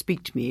refused to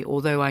speak to me,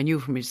 although I knew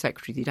from his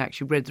secretary that he'd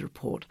actually read the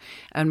report.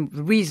 And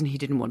the reason he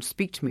didn't want to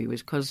speak to me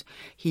was because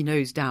he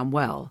knows damn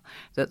well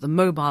that the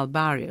mobile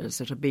barriers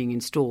that are being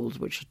installed,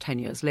 which are 10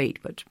 years late,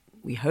 but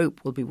we hope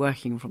will be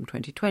working from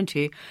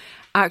 2020,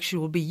 actually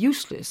will be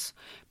useless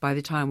by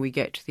the time we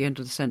get to the end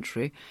of the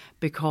century,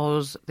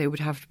 because they would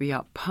have to be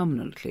up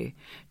permanently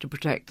to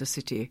protect the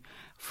city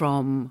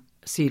from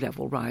sea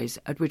level rise,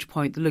 at which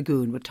point the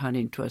lagoon would turn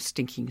into a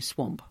stinking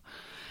swamp.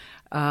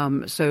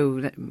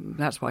 So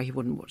that's why he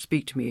wouldn't want to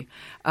speak to me.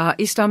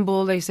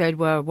 Istanbul, they said,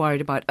 were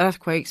worried about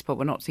earthquakes, but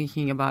we're not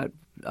thinking about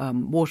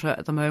water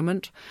at the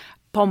moment.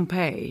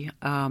 Pompeii,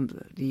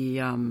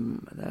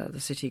 the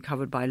city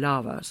covered by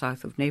lava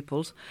south of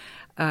Naples,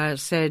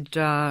 said,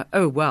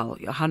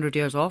 100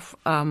 years off,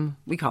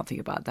 we can't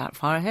think about that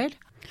far ahead.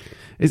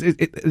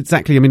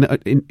 Exactly. I mean,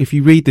 if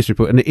you read this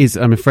report, and it is,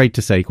 I'm afraid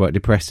to say, quite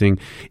depressing,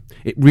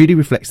 it really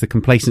reflects the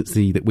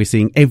complacency that we're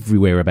seeing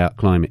everywhere about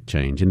climate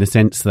change, in the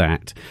sense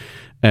that,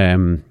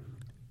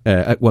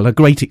 a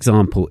great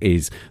example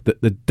is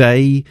that the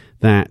day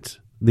that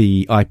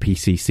the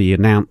IPCC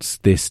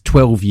announced this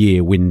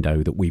 12-year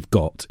window that we've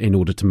got in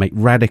order to make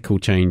radical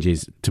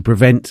changes to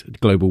prevent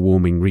global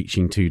warming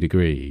reaching 2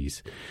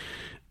 degrees,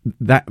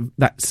 that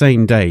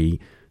same day,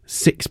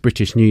 6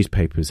 British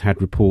newspapers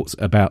had reports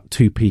about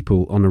 2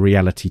 people on a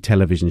reality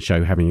television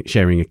show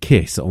sharing a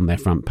kiss on their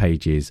front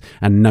pages,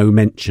 and no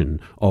mention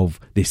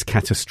of this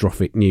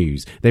catastrophic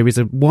news. There is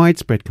a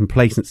widespread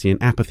complacency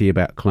and apathy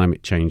about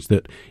climate change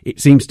that it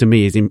seems to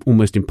me is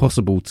almost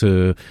impossible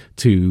to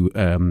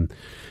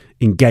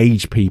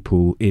engage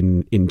people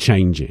in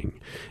changing.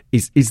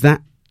 Is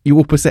that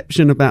your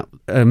perception about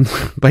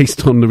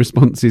based on the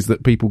responses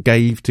that people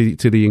gave to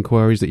the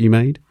inquiries that you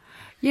made?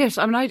 Yes,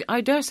 I mean,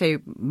 I dare say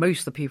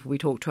most of the people we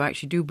talk to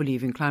actually do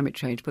believe in climate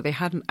change, but they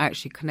hadn't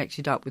actually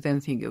connected up with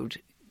anything that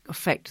would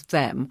affect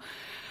them.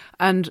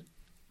 And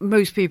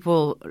most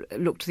people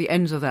look to the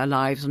ends of their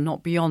lives and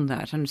not beyond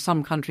that, and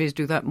some countries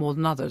do that more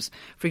than others.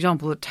 For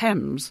example, the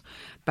Thames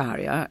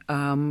barrier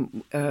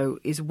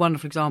is a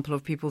wonderful example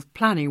of people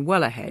planning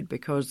well ahead,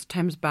 because the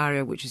Thames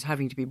barrier, which is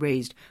having to be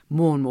raised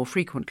more and more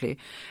frequently,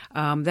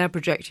 they're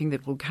projecting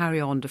that will carry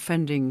on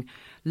defending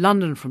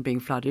London from being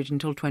flooded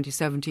until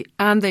 2070,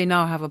 and they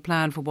now have a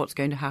plan for what's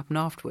going to happen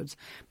afterwards.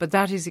 But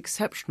that is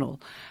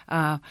exceptional.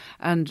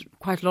 And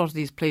quite a lot of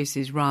these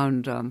places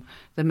round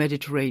the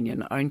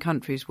Mediterranean are in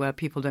countries where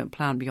people don't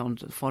plan beyond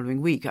the following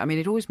week. I mean,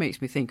 it always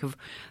makes me think of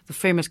the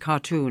famous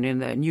cartoon in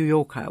the New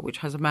Yorker, which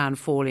has a man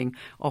falling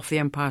off the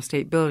Empire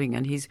State Building,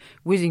 and he's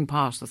whizzing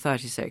past the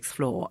 36th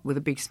floor with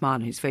a big smile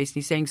on his face, and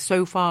he's saying,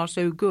 "So far,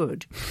 so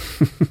good."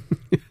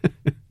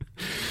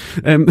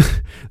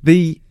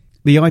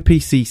 The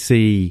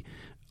IPCC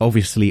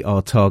obviously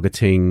are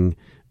targeting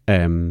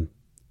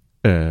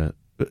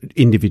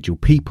individual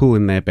people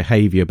and their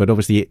behaviour, but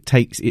obviously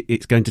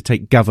it's going to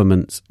take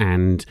governments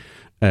and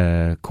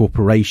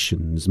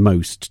corporations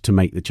most to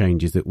make the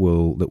changes that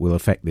will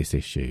affect this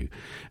issue.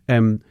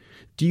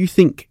 Do you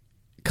think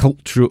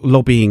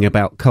lobbying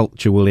about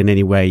culture will in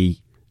any way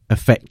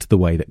affect the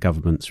way that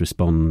governments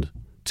respond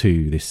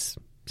to this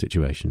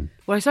situation?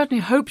 Well, I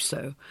certainly hope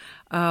so.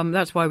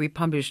 That's why we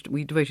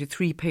devoted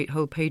 3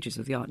 whole pages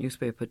of the art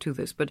newspaper to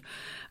this. But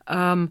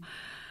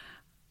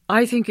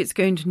I think it's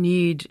going to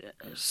need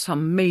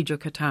some major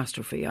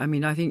catastrophe. I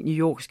mean, I think New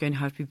York's going to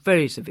have to be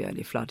very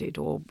severely flooded,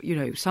 or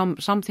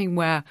something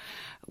where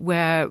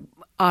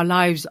our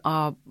lives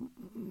are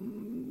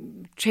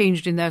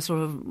changed in their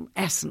sort of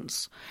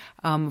essence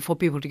for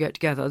people to get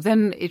together.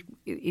 Then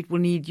it will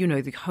need,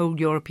 the whole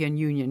European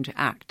Union to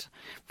act,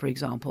 for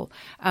example.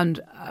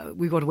 And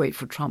we've got to wait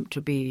for Trump to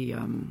be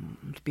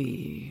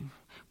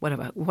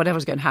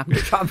whatever's going to happen to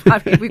Trump.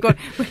 I mean,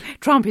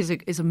 Trump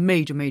is a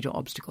major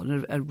obstacle,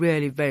 and a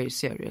really very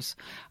serious,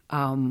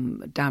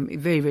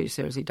 very, very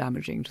seriously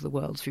damaging to the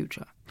world's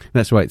future.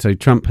 That's right. So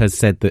Trump has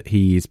said that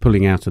he is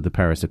pulling out of the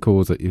Paris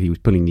Accords, that he was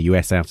pulling the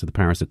US out of the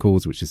Paris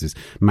Accords, which is this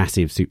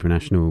massive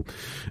supranational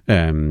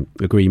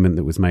agreement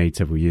that was made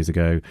several years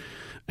ago.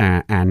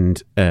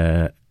 And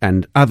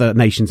other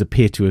nations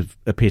appear to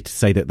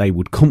say that they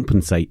would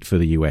compensate for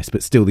the US,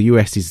 but still the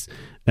US's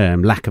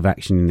lack of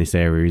action in this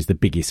area is the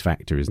biggest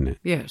factor, isn't it?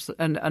 Yes,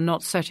 and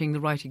not setting the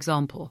right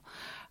example.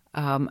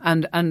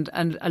 And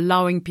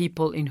allowing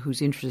people in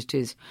whose interest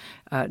is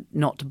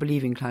not to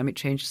believe in climate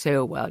change to say,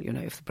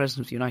 if the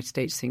President of the United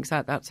States thinks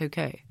that, that's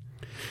okay.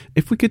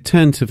 If we could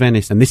turn to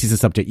Venice, and this is a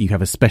subject you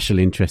have a special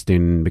interest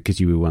in because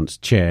you were once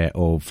chair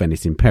of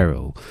Venice in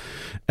Peril.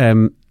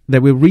 There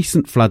were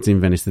recent floods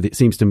in Venice that it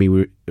seems to me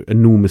were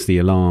enormously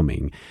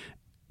alarming.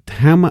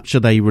 How much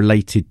are they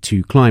related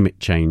to climate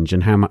change,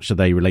 and how much are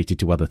they related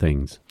to other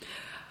things?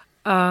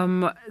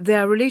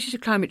 They're related to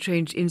climate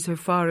change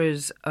insofar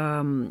as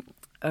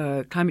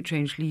climate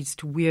change leads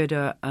to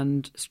weirder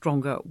and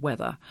stronger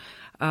weather.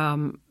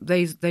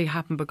 They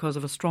happen because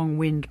of a strong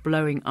wind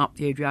blowing up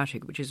the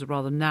Adriatic, which is a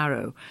rather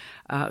narrow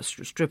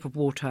strip of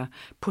water,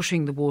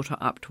 pushing the water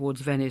up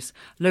towards Venice,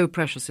 low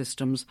pressure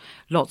systems,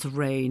 lots of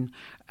rain,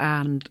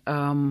 and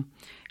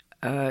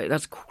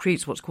that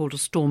creates what's called a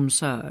storm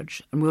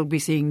surge. And we'll be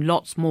seeing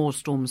lots more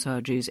storm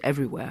surges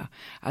everywhere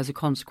as a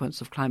consequence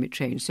of climate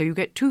change. So you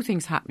get two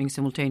things happening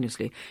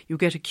simultaneously. You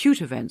get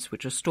acute events,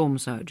 which are storm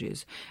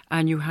surges,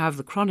 and you have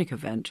the chronic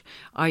event,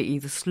 i.e.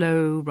 the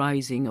slow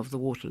rising of the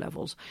water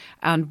levels.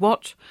 And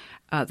what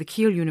the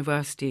Kiel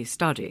University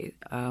study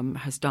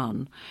has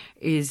done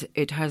is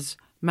it has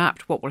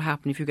mapped what will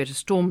happen if you get a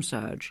storm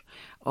surge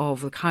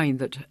of the kind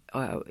that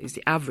is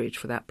the average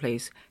for that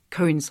place,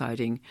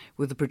 coinciding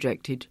with the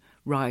projected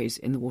rise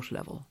in the water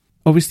level.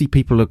 Obviously,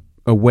 people are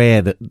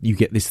aware that you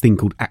get this thing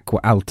called acqua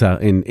alta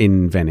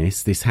in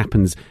Venice. This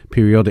happens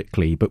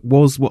periodically, but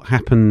was what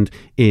happened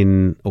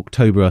in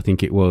October, I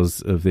think it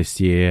was, of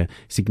this year,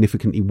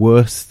 significantly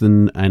worse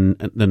than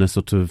a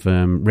sort of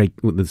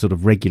the sort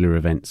of regular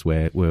events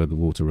where the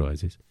water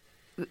rises?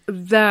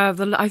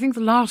 I think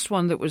the last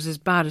one that was as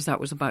bad as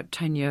that was about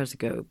 10 years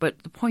ago.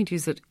 But the point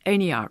is that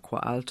any acqua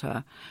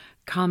alta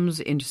comes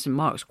into St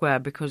Mark's Square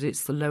because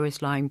it's the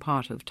lowest lying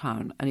part of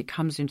town, and it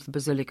comes into the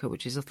Basilica,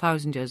 which is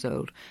 1,000 years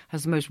old,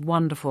 has the most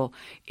wonderful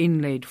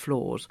inlaid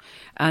floors,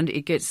 and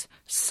it gets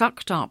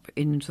sucked up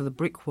into the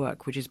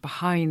brickwork which is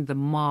behind the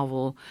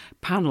marble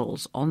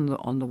panels on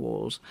the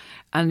walls,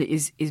 and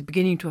is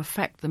beginning to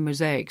affect the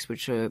mosaics,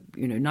 which are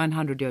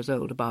 900 years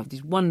old above.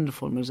 These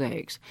wonderful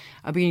mosaics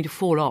are beginning to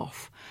fall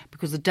off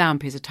because the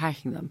damp is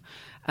attacking them,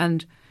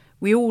 and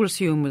we all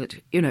assume that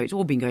it's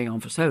all been going on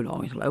for so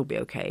long, it'll all be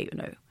okay,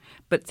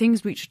 But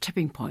things reach a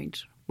tipping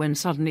point when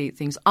suddenly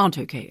things aren't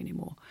okay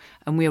anymore.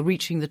 And we are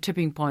reaching the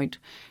tipping point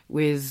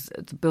with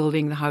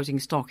the housing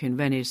stock in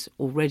Venice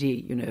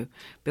already,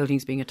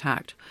 buildings being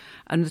attacked.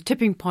 And the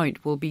tipping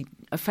point will be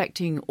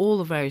affecting all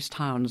the various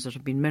towns that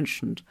have been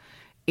mentioned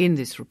in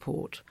this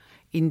report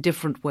in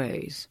different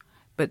ways.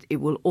 But it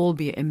will all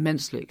be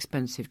immensely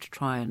expensive to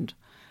try and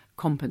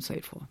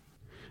compensate for.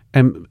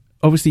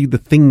 Obviously, the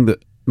thing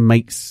that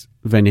makes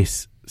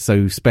Venice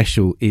so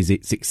special is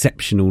its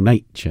exceptional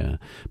nature.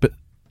 But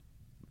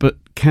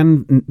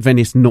can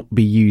Venice not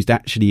be used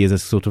actually as a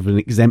sort of an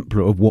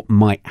exemplar of what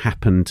might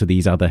happen to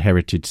these other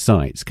heritage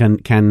sites?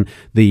 Can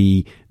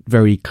the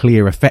very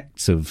clear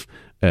effects of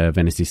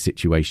Venice's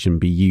situation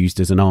be used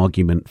as an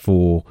argument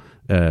for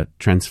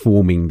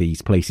transforming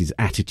these places'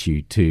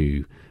 attitude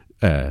to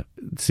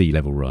sea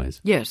level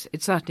rise? Yes,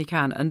 it certainly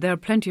can. And there are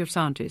plenty of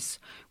scientists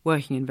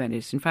working in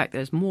Venice. In fact,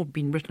 there's more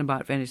been written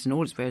about Venice and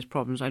all its various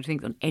problems, I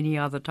think, than any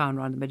other town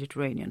around the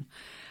Mediterranean.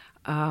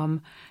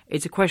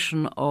 It's a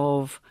question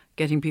of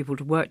getting people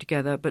to work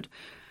together, but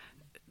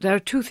there are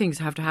two things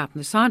that have to happen.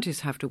 The scientists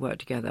have to work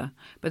together,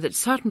 but at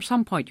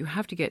some point you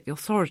have to get the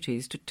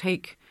authorities to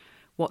take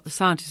what the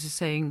scientists are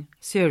saying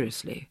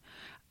seriously.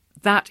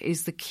 That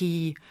is the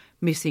key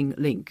missing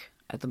link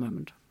at the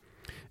moment.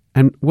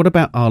 And what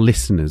about our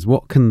listeners?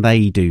 What can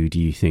they do, do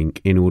you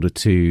think, in order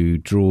to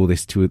draw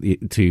this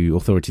to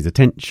authorities'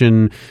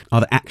 attention?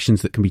 Are there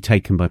actions that can be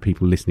taken by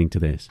people listening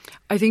to this?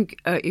 I think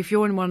if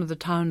you're in one of the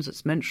towns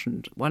that's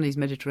mentioned, one of these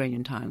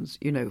Mediterranean towns,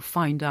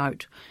 find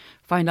out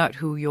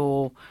who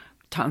your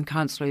town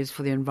councillor is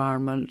for the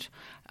environment,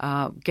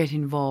 get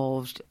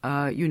involved,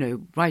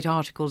 write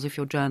articles if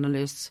you're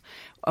journalists.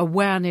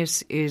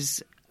 Awareness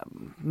is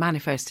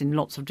manifest in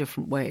lots of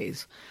different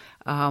ways.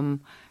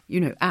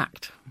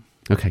 Act.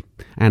 Okay.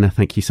 Anna,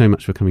 thank you so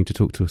much for coming to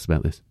talk to us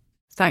about this.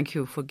 Thank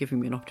you for giving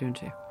me an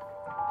opportunity.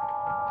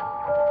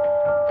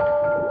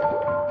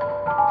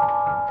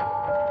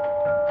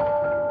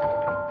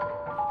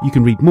 You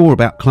can read more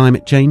about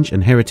climate change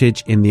and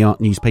heritage in the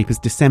Art newspaper's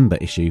December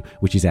issue,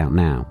 which is out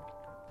now.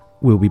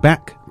 We'll be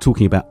back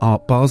talking about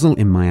Art Basel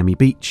in Miami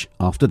Beach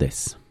after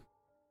this.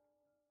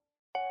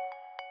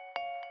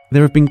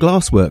 There have been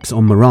glassworks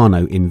on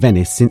Murano in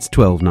Venice since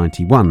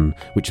 1291,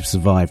 which have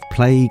survived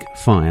plague,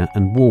 fire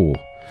and war.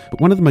 But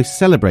one of the most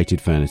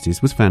celebrated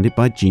furnaces was founded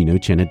by Gino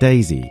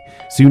Cenedesi,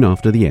 soon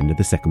after the end of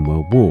the Second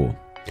World War.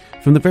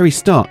 From the very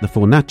start, the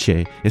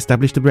Fornace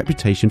established a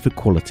reputation for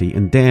quality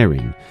and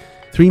daring.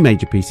 3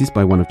 major pieces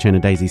by one of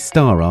Cenedesi's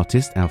star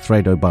artists,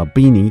 Alfredo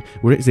Barbini,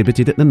 were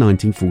exhibited at the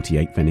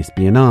 1948 Venice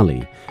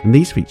Biennale, and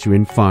these feature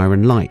in Fire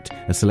and Light,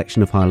 a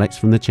selection of highlights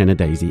from the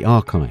Cenedesi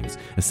archives,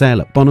 a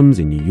sale at Bonhams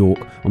in New York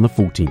on the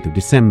 14th of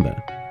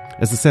December.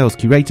 As the sales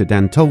curator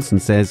Dan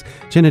Tolson says,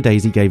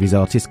 Cenedesi gave his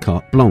artists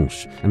carte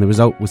blanche, and the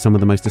result was some of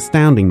the most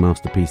astounding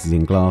masterpieces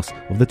in glass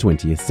of the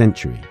 20th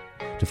century.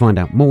 To find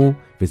out more,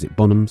 visit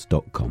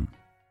bonhams.com.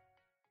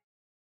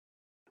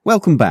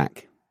 Welcome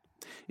back.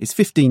 It's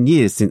 15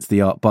 years since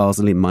the Art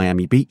Basel in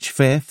Miami Beach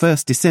fair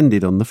first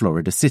descended on the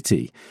Florida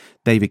city.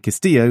 David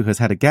Castillo has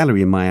had a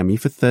gallery in Miami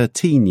for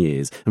 13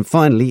 years, and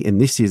finally, in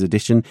this year's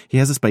edition, he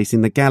has a space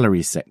in the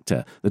gallery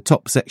sector, the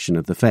top section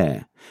of the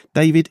fair.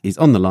 David is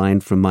on the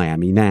line from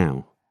Miami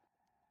now.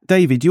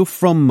 David, you're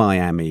from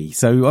Miami,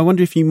 so I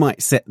wonder if you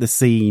might set the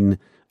scene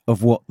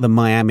of what the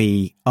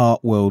Miami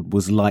art world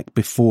was like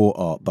before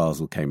Art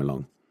Basel came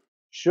along.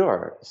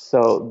 Sure.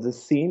 So the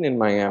scene in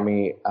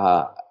Miami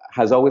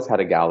has always had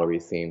a gallery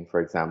scene, for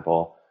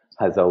example,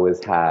 has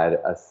always had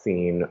a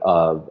scene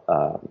of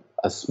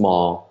a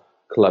small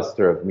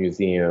cluster of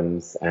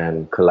museums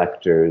and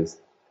collectors.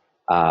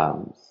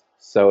 Um,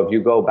 so if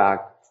you go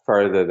back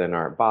further than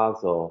Art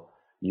Basel,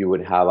 you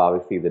would have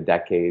obviously the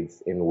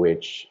decades in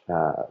which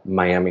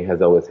Miami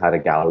has always had a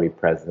gallery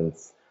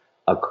presence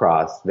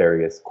across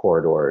various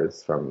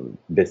corridors from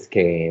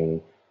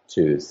Biscayne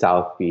to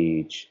South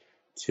Beach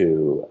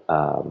to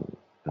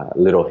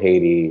Little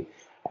Haiti,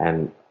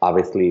 and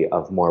obviously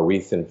of more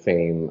recent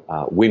fame,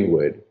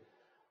 Wynwood.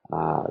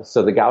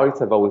 So the galleries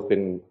have always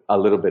been a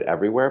little bit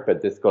everywhere,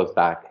 but this goes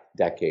back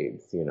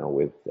decades,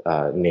 with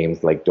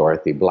names like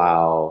Dorothy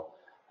Blau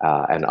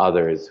and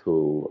others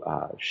who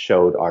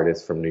showed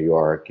artists from New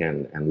York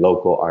and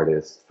local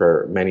artists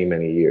for many,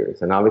 many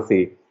years. And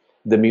obviously,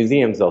 the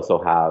museums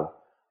also have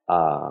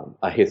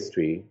a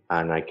history,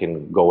 and I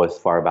can go as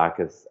far back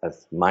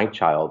as my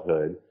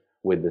childhood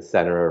with the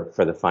Center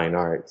for the Fine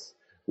Arts,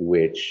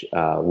 which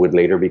would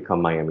later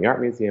become Miami Art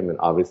Museum and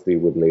obviously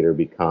would later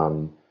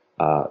become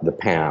the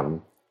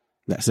PAM.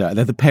 That's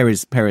the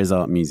Perez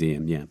Art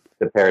Museum, yeah.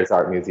 The Perez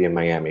Art Museum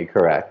Miami,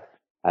 correct,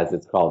 as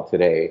it's called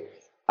today.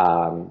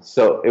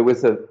 So it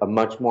was a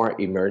much more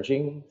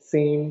emerging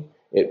scene.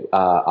 It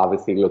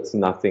obviously looks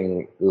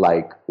nothing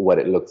like what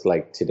it looks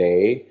like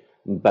today,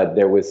 but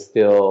there was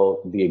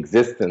still the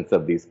existence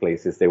of these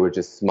places. They were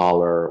just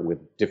smaller with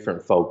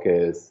different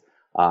focus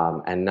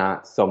and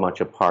not so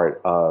much a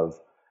part of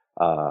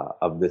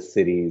the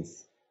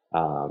city's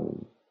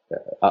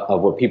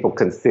of what people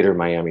consider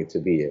Miami to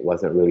be. It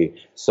wasn't really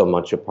so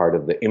much a part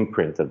of the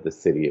imprint of the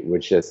city. It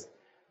was just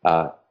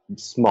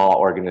small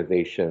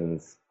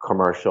organizations,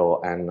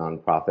 commercial and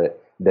nonprofit,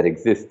 that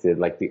existed,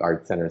 like the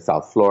Art Center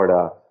South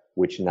Florida,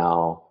 which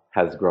now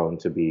has grown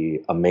to be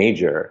a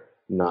major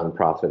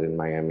nonprofit in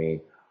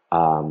Miami,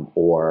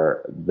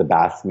 or the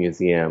Bass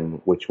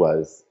Museum, which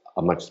was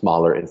a much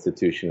smaller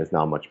institution, is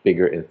now a much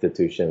bigger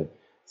institution.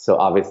 So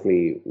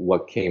obviously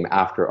what came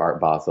after Art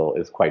Basel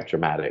is quite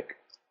dramatic.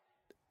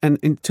 And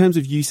in terms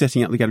of you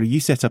setting up the gallery, you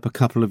set up a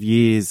couple of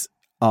years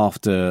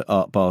after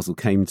Art Basel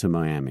came to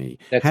Miami.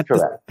 That's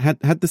correct.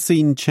 Had the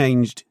scene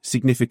changed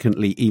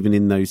significantly even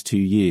in those 2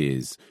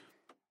 years?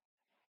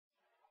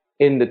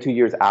 In the 2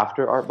 years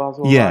after Art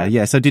Basel?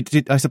 Yeah. So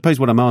did I suppose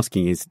what I'm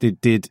asking is,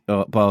 did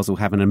Art Basel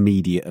have an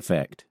immediate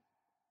effect?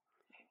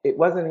 It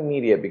wasn't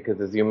immediate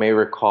because, as you may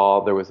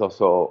recall, there was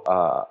also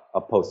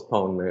a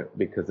postponement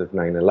because of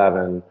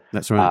 9/11.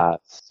 That's right.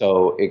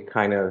 So it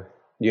kind of,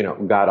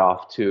 got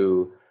off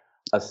to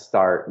a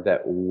start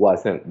that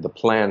wasn't the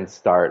planned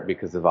start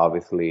because of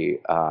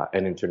obviously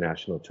an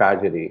international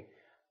tragedy.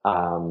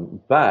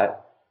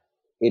 But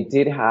it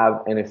did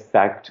have an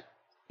effect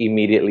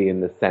immediately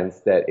in the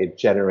sense that it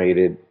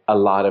generated a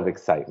lot of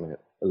excitement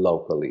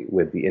locally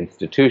with the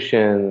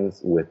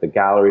institutions, with the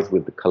galleries,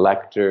 with the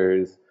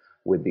collectors,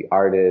 with the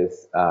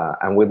artists,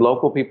 and with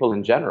local people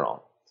in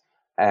general.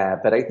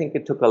 But I think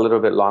it took a little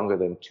bit longer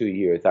than 2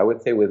 years. I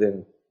would say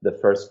within the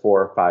first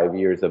 4 or 5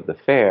 years of the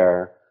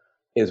fair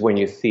is when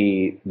you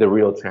see the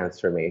real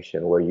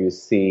transformation, where you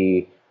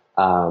see,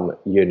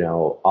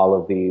 all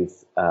of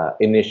these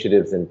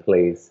initiatives in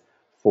place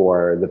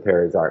for the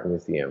Perez Art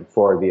Museum,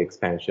 for the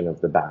expansion of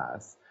the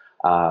Bass,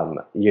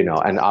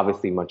 and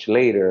obviously much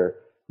later,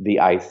 the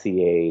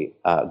ICA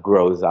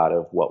grows out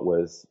of what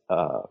was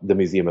the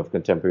Museum of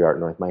Contemporary Art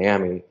North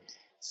Miami.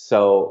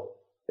 So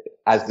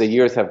as the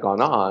years have gone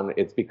on,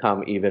 it's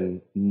become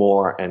even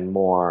more and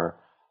more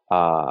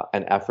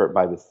an effort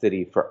by the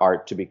city for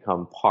art to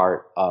become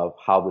part of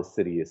how the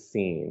city is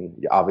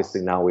seen.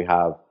 Obviously, now we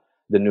have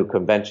the new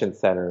convention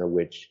center,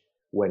 which,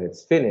 when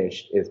it's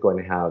finished, is going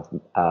to have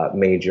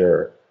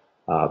major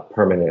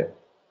permanent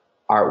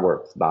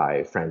artworks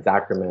by Franz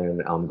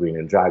Ackerman, Elm Green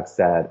and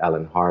Dragset,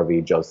 Ellen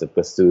Harvey, Joseph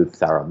Bassuth,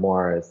 Sarah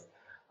Morris,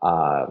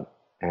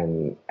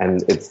 and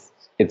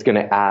it's going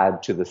to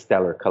add to the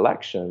stellar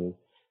collection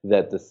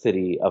that the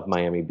city of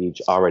Miami Beach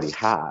already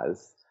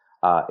has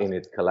in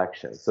its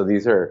collection. So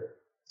these are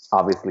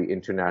obviously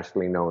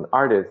internationally known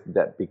artists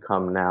that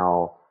become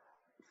now,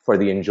 for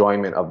the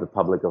enjoyment of the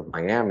public of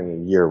Miami,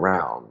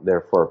 year-round.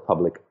 They're for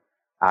public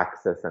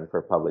access and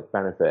for public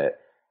benefit.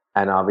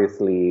 And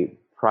obviously,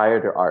 prior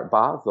to Art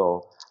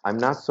Basel, I'm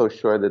not so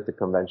sure that the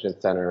convention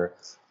center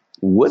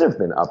would have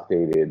been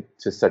updated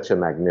to such a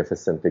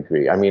magnificent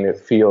degree. I mean, it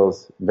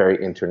feels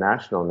very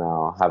international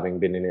now, having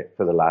been in it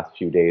for the last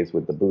few days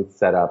with the booth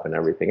set up and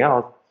everything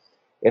else.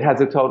 It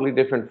has a totally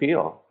different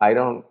feel. I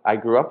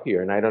grew up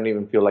here and I don't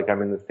even feel like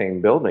I'm in the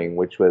same building,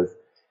 which was,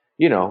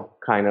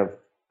 kind of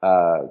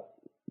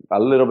a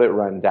little bit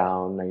run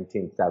down,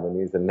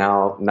 1970s. And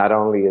now not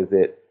only is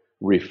it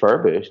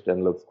refurbished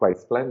and looks quite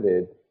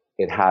splendid,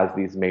 it has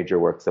these major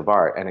works of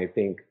art. And I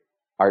think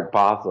Art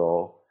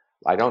Basel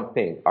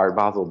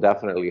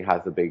definitely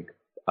has a big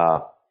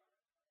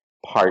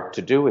part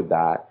to do with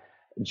that,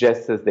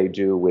 just as they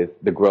do with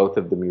the growth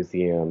of the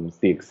museums,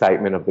 the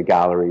excitement of the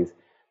galleries,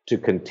 to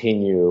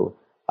continue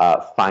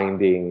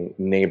finding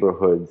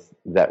neighborhoods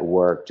that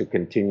work, to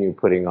continue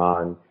putting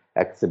on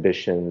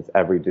exhibitions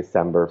every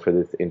December for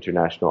this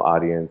international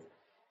audience.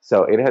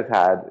 So it has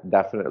had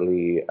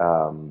definitely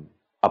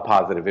a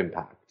positive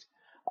impact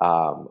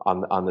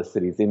on the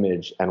city's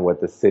image and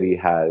what the city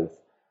has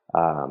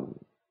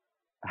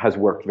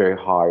worked very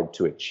hard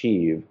to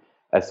achieve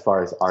as far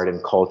as art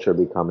and culture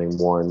becoming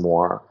more and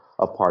more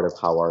a part of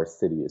how our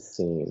city is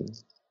seen.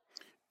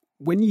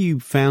 When you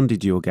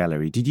founded your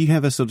gallery, did you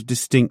have a sort of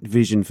distinct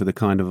vision for the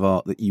kind of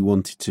art that you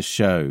wanted to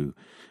show?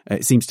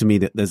 It seems to me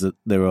that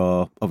there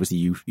are obviously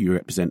you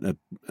represent a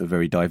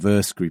very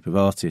diverse group of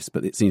artists,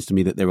 but it seems to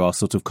me that there are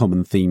sort of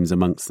common themes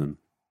amongst them.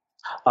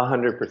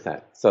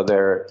 100%. So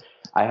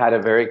I had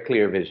a very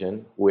clear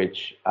vision,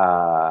 which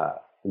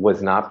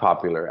was not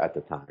popular at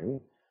the time,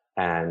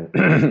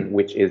 and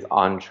which is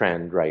on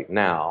trend right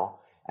now.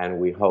 And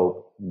we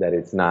hope that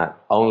it's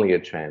not only a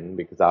trend,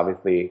 because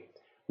obviously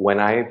when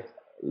I've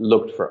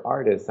looked for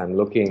artists, I'm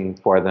looking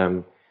for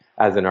them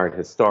as an art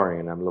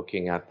historian. I'm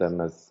looking at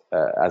them as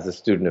a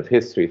student of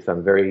history. So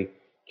I'm very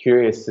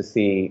curious to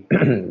see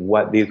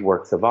what these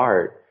works of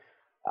art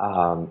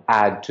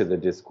add to the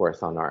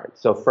discourse on art.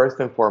 So first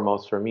and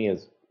foremost for me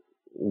is,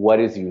 what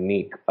is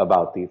unique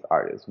about these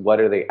artists? What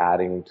are they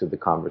adding to the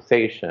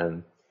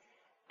conversation?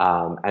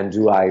 And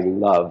do I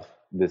love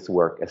this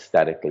work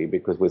aesthetically?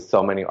 Because with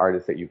so many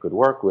artists that you could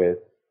work with,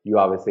 you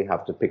obviously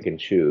have to pick and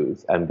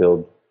choose and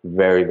build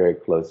very, very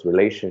close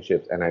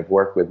relationships. And I've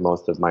worked with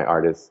most of my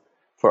artists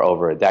for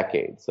over a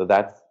decade. So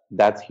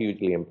that's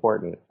hugely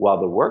important. While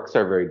the works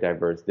are very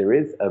diverse, there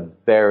is a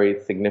very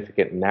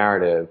significant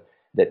narrative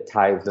that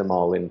ties them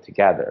all in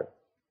together.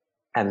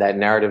 And that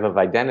narrative of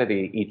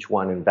identity, each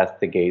one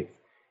investigates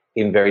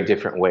in very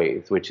different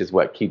ways, which is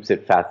what keeps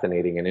it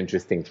fascinating and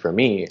interesting for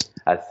me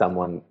as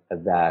someone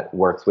that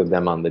works with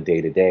them on the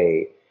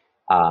day-to-day.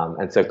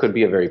 And so it could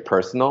be a very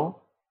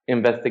personal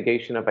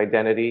investigation of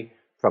identity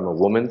from a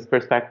woman's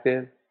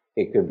perspective.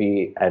 It could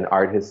be an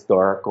art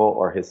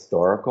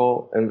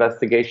historical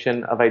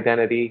investigation of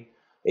identity.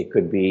 It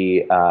could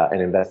be an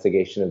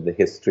investigation of the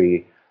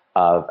history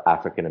of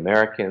African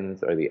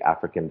Americans or the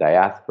African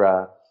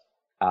diaspora.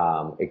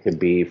 It could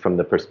be from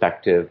the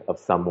perspective of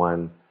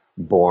someone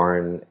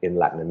born in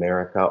Latin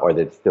America or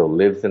that still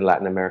lives in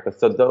Latin America.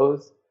 So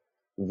those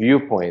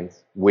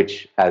viewpoints,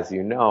 which, as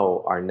you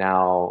know, are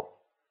now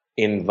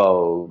in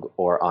vogue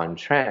or on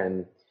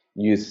trend,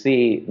 you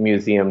see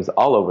museums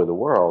all over the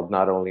world,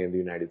 not only in the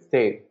United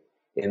States,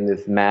 in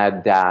this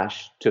mad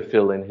dash to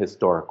fill in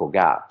historical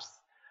gaps.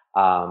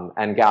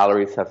 And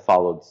galleries have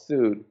followed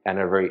suit and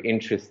are very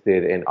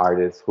interested in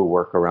artists who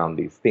work around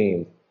these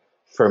themes.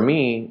 For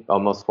me,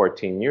 almost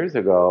 14 years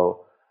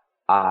ago,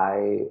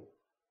 I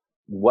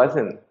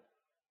wasn't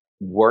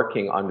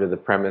working under the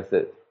premise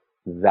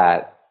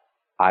that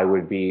I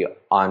would be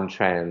on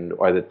trend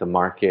or that the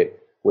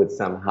market would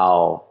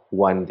somehow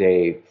one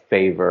day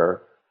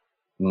favor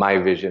my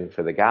vision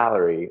for the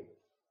gallery.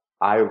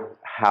 I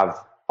have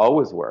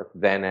always worked,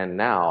 then and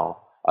now,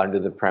 under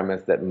the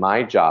premise that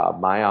my job,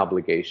 my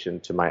obligation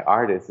to my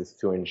artists is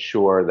to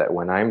ensure that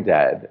when I'm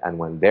dead and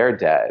when they're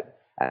dead,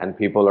 and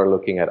people are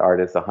looking at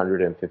artists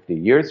 150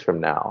 years from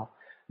now,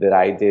 that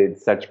I did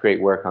such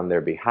great work on their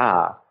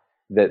behalf,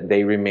 that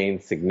they remain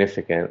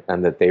significant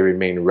and that they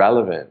remain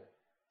relevant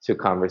to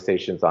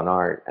conversations on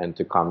art and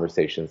to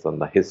conversations on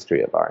the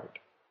history of art.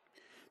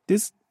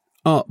 Does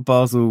Art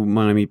Basel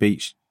Miami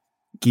Beach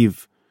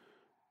give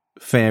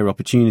fair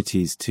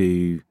opportunities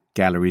to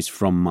galleries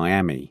from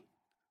Miami?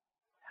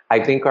 I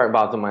think Art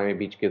Basel Miami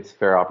Beach gives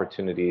fair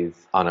opportunities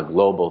on a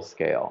global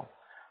scale.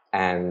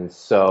 And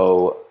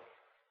so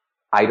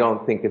I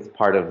don't think it's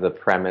part of the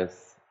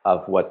premise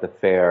of what the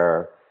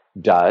fair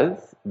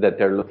does that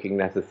they're looking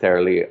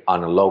necessarily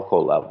on a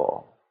local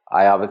level.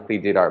 I obviously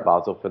did Art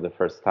Basel for the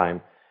first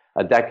time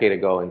a decade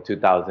ago in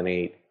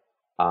 2008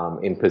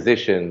 in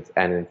positions,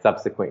 and in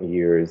subsequent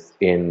years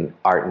in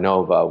Art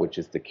Nova, which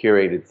is the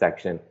curated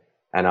section,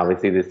 and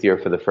obviously this year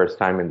for the first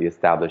time in the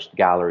established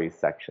galleries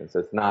section. So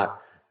it's not,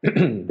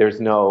 there's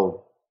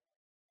no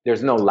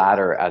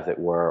ladder, as it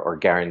were, or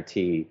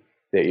guarantee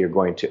that you're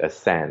going to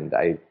ascend.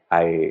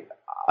 I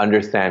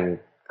understand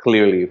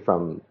clearly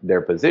from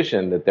their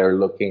position that they're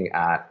looking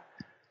at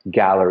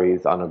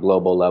galleries on a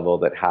global level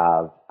that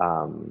have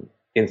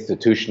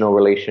institutional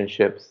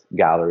relationships,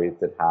 galleries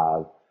that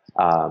have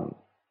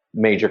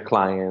major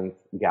clients,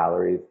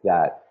 galleries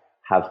that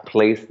have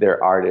placed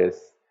their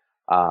artists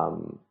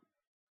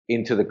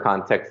into the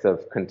context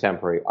of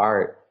contemporary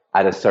art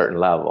at a certain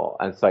level.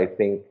 And so I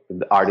think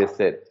the artists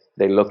that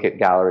they look at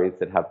galleries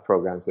that have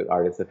programs with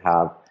artists that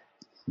have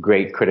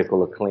great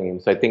critical acclaim.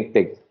 So I think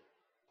they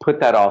put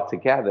that all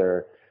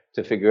together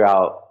to figure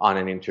out on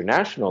an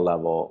international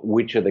level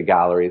which are the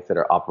galleries that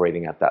are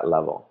operating at that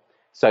level.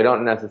 So I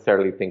don't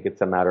necessarily think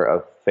it's a matter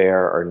of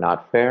fair or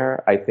not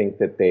fair. I think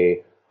that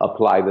they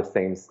apply the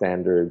same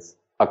standards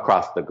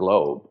across the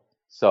globe.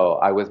 So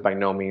I was by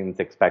no means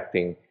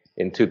expecting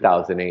in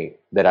 2008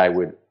 that I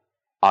would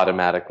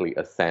automatically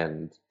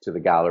ascend to the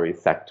gallery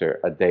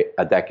sector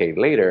a decade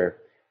later.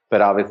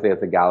 But obviously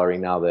as a gallery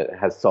now that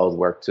has sold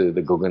work to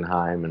the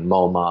Guggenheim and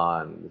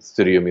MoMA and the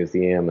Studio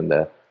Museum and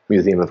the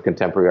Museum of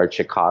Contemporary Art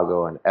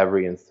Chicago and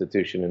every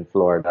institution in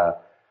Florida.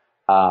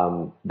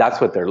 That's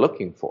what they're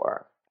looking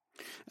for.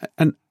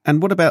 And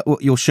what about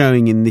what you're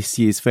showing in this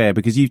year's fair?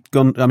 Because you've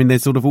gone, I mean,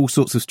 there's sort of all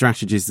sorts of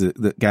strategies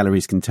that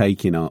galleries can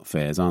take in art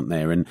fairs, aren't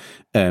there?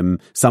 And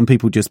some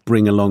people just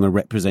bring along a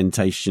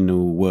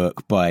representational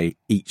work by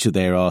each of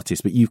their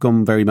artists, but you've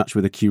gone very much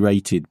with a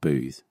curated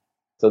booth.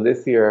 So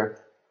this year,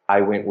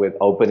 I went with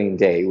opening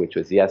day, which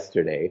was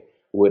yesterday,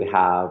 would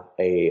have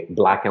a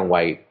black and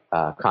white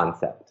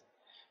concept.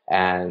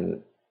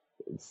 And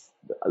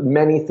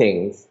many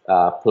things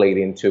played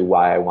into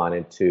why I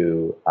wanted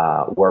to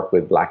work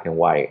with black and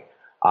white.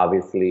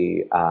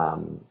 Obviously,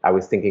 I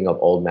was thinking of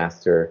old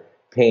master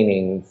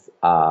paintings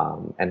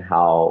and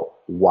how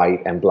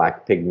white and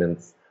black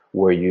pigments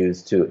were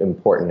used to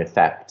important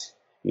effect.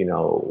 You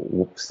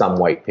know, some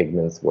white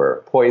pigments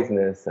were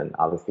poisonous, and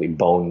obviously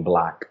bone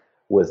black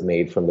was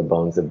made from the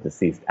bones of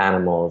deceased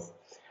animals.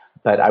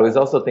 But I was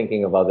also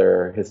thinking of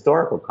other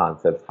historical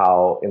concepts,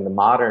 how in the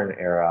modern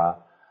era,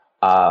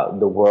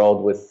 the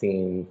world was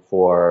seen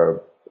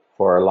for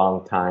a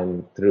long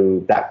time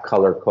through that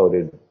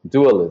color-coded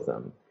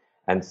dualism.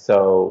 And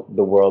so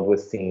the world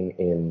was seen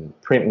in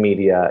print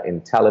media,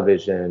 in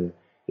television,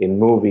 in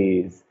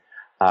movies,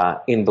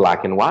 in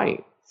black and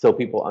white. So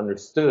people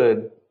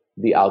understood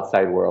the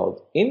outside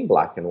world in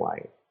black and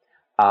white.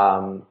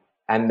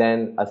 And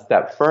then a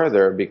step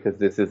further, because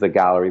this is a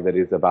gallery that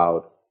is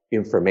about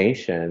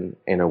information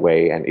in a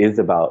way and is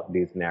about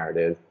these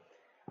narratives,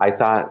 I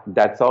thought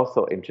that's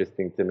also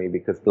interesting to me,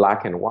 because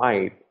black and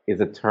white is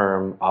a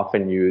term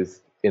often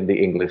used in the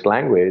English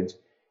language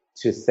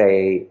to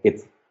say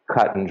it's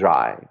cut and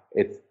dry,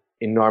 it's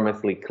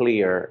enormously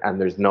clear, and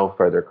there's no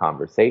further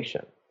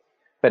conversation.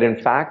 But in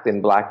fact,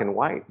 in black and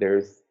white,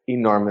 there's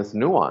enormous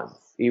nuance.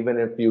 Even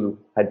if you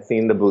had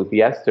seen the booth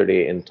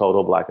yesterday in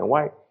total black and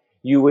white,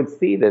 you would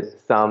see that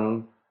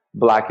some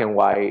black and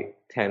white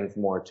tends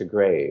more to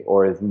gray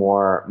or is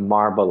more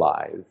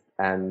marbleized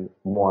and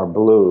more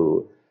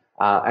blue.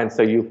 And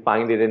so you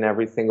find it in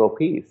every single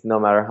piece, no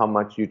matter how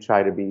much you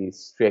try to be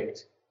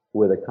strict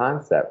with a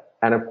concept.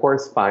 And of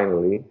course,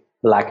 finally,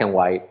 black and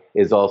white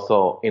is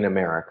also in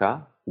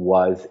America,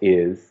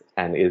 is,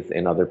 and is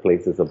in other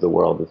places of the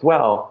world as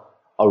well,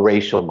 a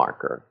racial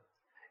marker.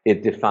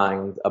 It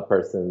defines a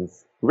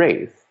person's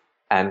race.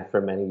 And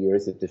for many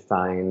years, it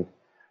defined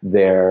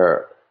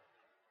their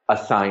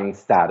assigned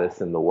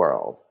status in the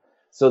world.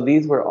 So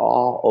these were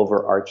all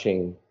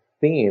overarching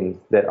themes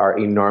that are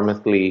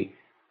enormously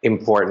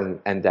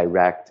important and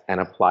direct and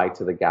apply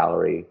to the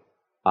gallery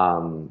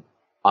on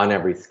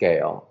every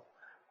scale.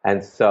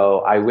 And so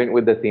I went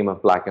with the theme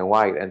of black and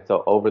white. And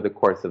so over the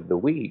course of the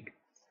week,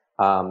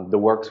 the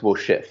works will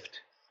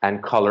shift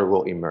and color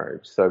will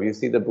emerge. So if you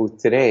see the booth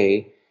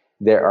today,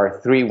 there are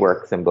 3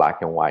 works in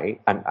black and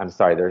white. I'm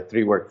sorry, there are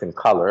 3 works in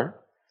color.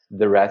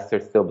 The rest are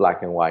still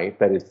black and white,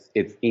 but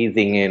it's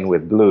easing in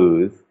with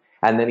blues.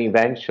 And then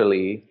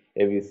eventually,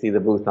 if you see the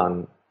booth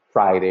on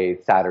Friday,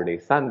 Saturday,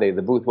 Sunday,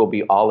 the booth will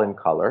be all in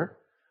color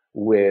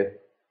with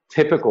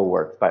typical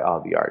works by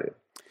all the artists.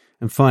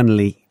 And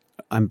finally,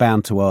 I'm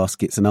bound to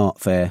ask, it's an art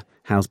fair.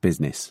 How's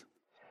business?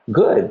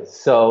 Good.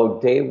 So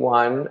day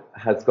 1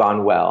 has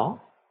gone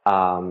well.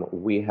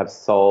 We have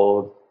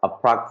sold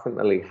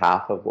approximately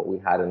half of what we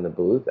had in the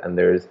booth, and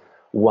there's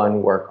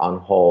 1 work on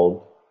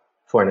hold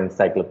for an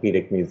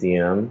encyclopedic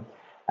museum.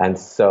 And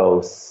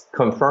so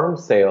confirmed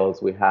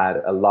sales, we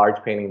had a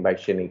large painting by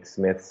Shanique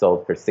Smith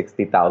sold for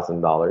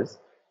 $60,000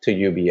 to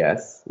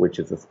UBS, which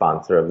is a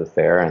sponsor of the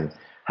fair and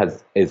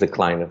is a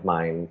client of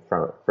mine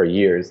for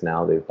years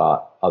now. They've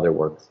bought other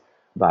works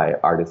by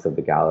artists of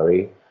the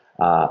gallery.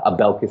 A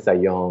Belkis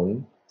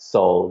Ayon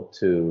sold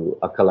to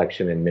a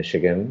collection in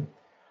Michigan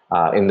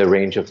in the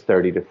range of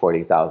 $30,000 to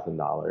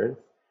 $40,000.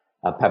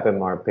 A Pepe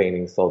Mar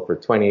painting sold for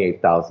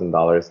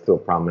 $28,000 to a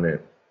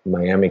prominent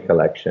Miami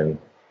collection,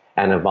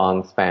 and a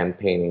Von Span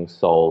painting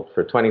sold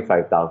for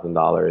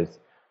 $25,000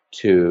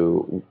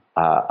 to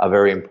a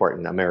very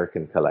important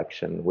American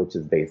collection, which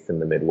is based in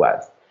the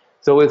Midwest.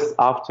 So it's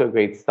off to a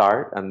great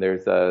start, and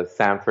there's a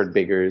Sanford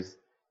Biggers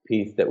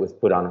piece that was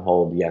put on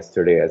hold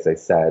yesterday, as I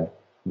said,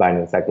 by an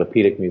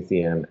encyclopedic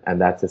museum,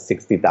 and that's a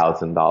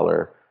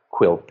 $60,000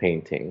 quilt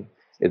painting.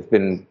 It's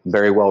been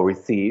very well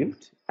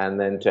received, and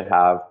then to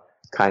have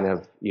kind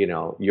of,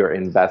 your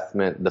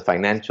investment, the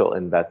financial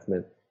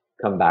investment,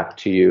 come back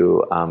to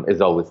you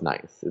is always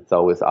nice. It's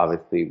always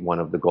obviously one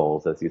of the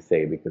goals, as you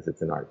say, because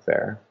it's an art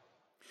fair.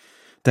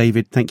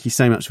 David, thank you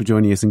so much for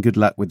joining us, and good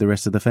luck with the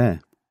rest of the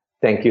fair.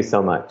 Thank you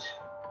so much.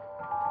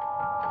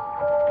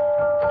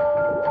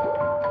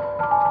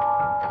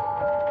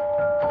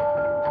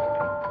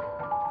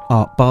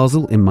 Art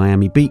Basel in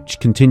Miami Beach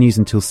continues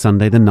until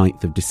Sunday the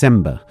 9th of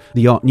December.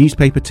 The art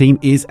newspaper team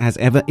is, as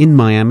ever, in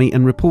Miami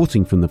and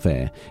reporting from the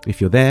fair. If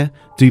you're there,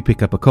 do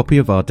pick up a copy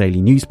of our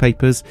daily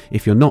newspapers.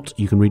 If you're not,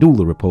 you can read all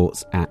the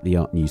reports at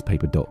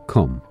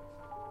theartnewspaper.com.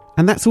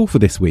 And that's all for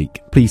this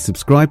week. Please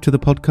subscribe to the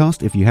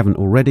podcast if you haven't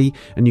already,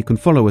 and you can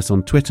follow us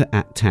on Twitter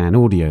at TAN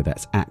Audio,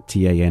 that's at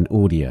TAN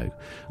Audio.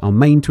 Our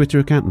main Twitter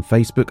account and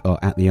Facebook are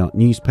at The Art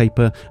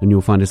Newspaper, and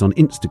you'll find us on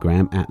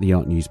Instagram at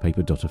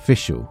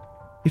theartnewspaper.official.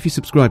 If you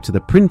subscribe to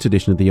the print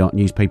edition of The Art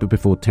Newspaper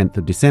before 10th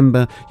of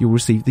December, you'll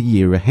receive The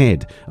Year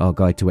Ahead, our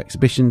guide to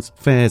exhibitions,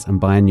 fairs and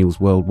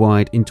biennials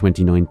worldwide in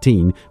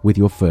 2019 with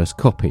your first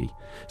copy.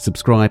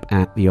 Subscribe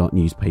at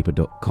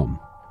theartnewspaper.com.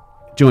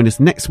 Join us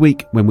next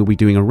week when we'll be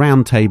doing a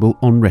roundtable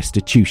on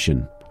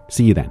restitution.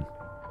 See you then.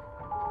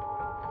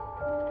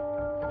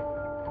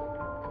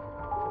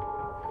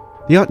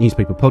 The Art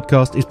Newspaper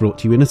podcast is brought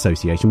to you in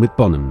association with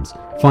Bonhams.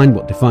 Find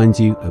what defines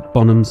you at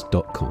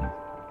bonhams.com.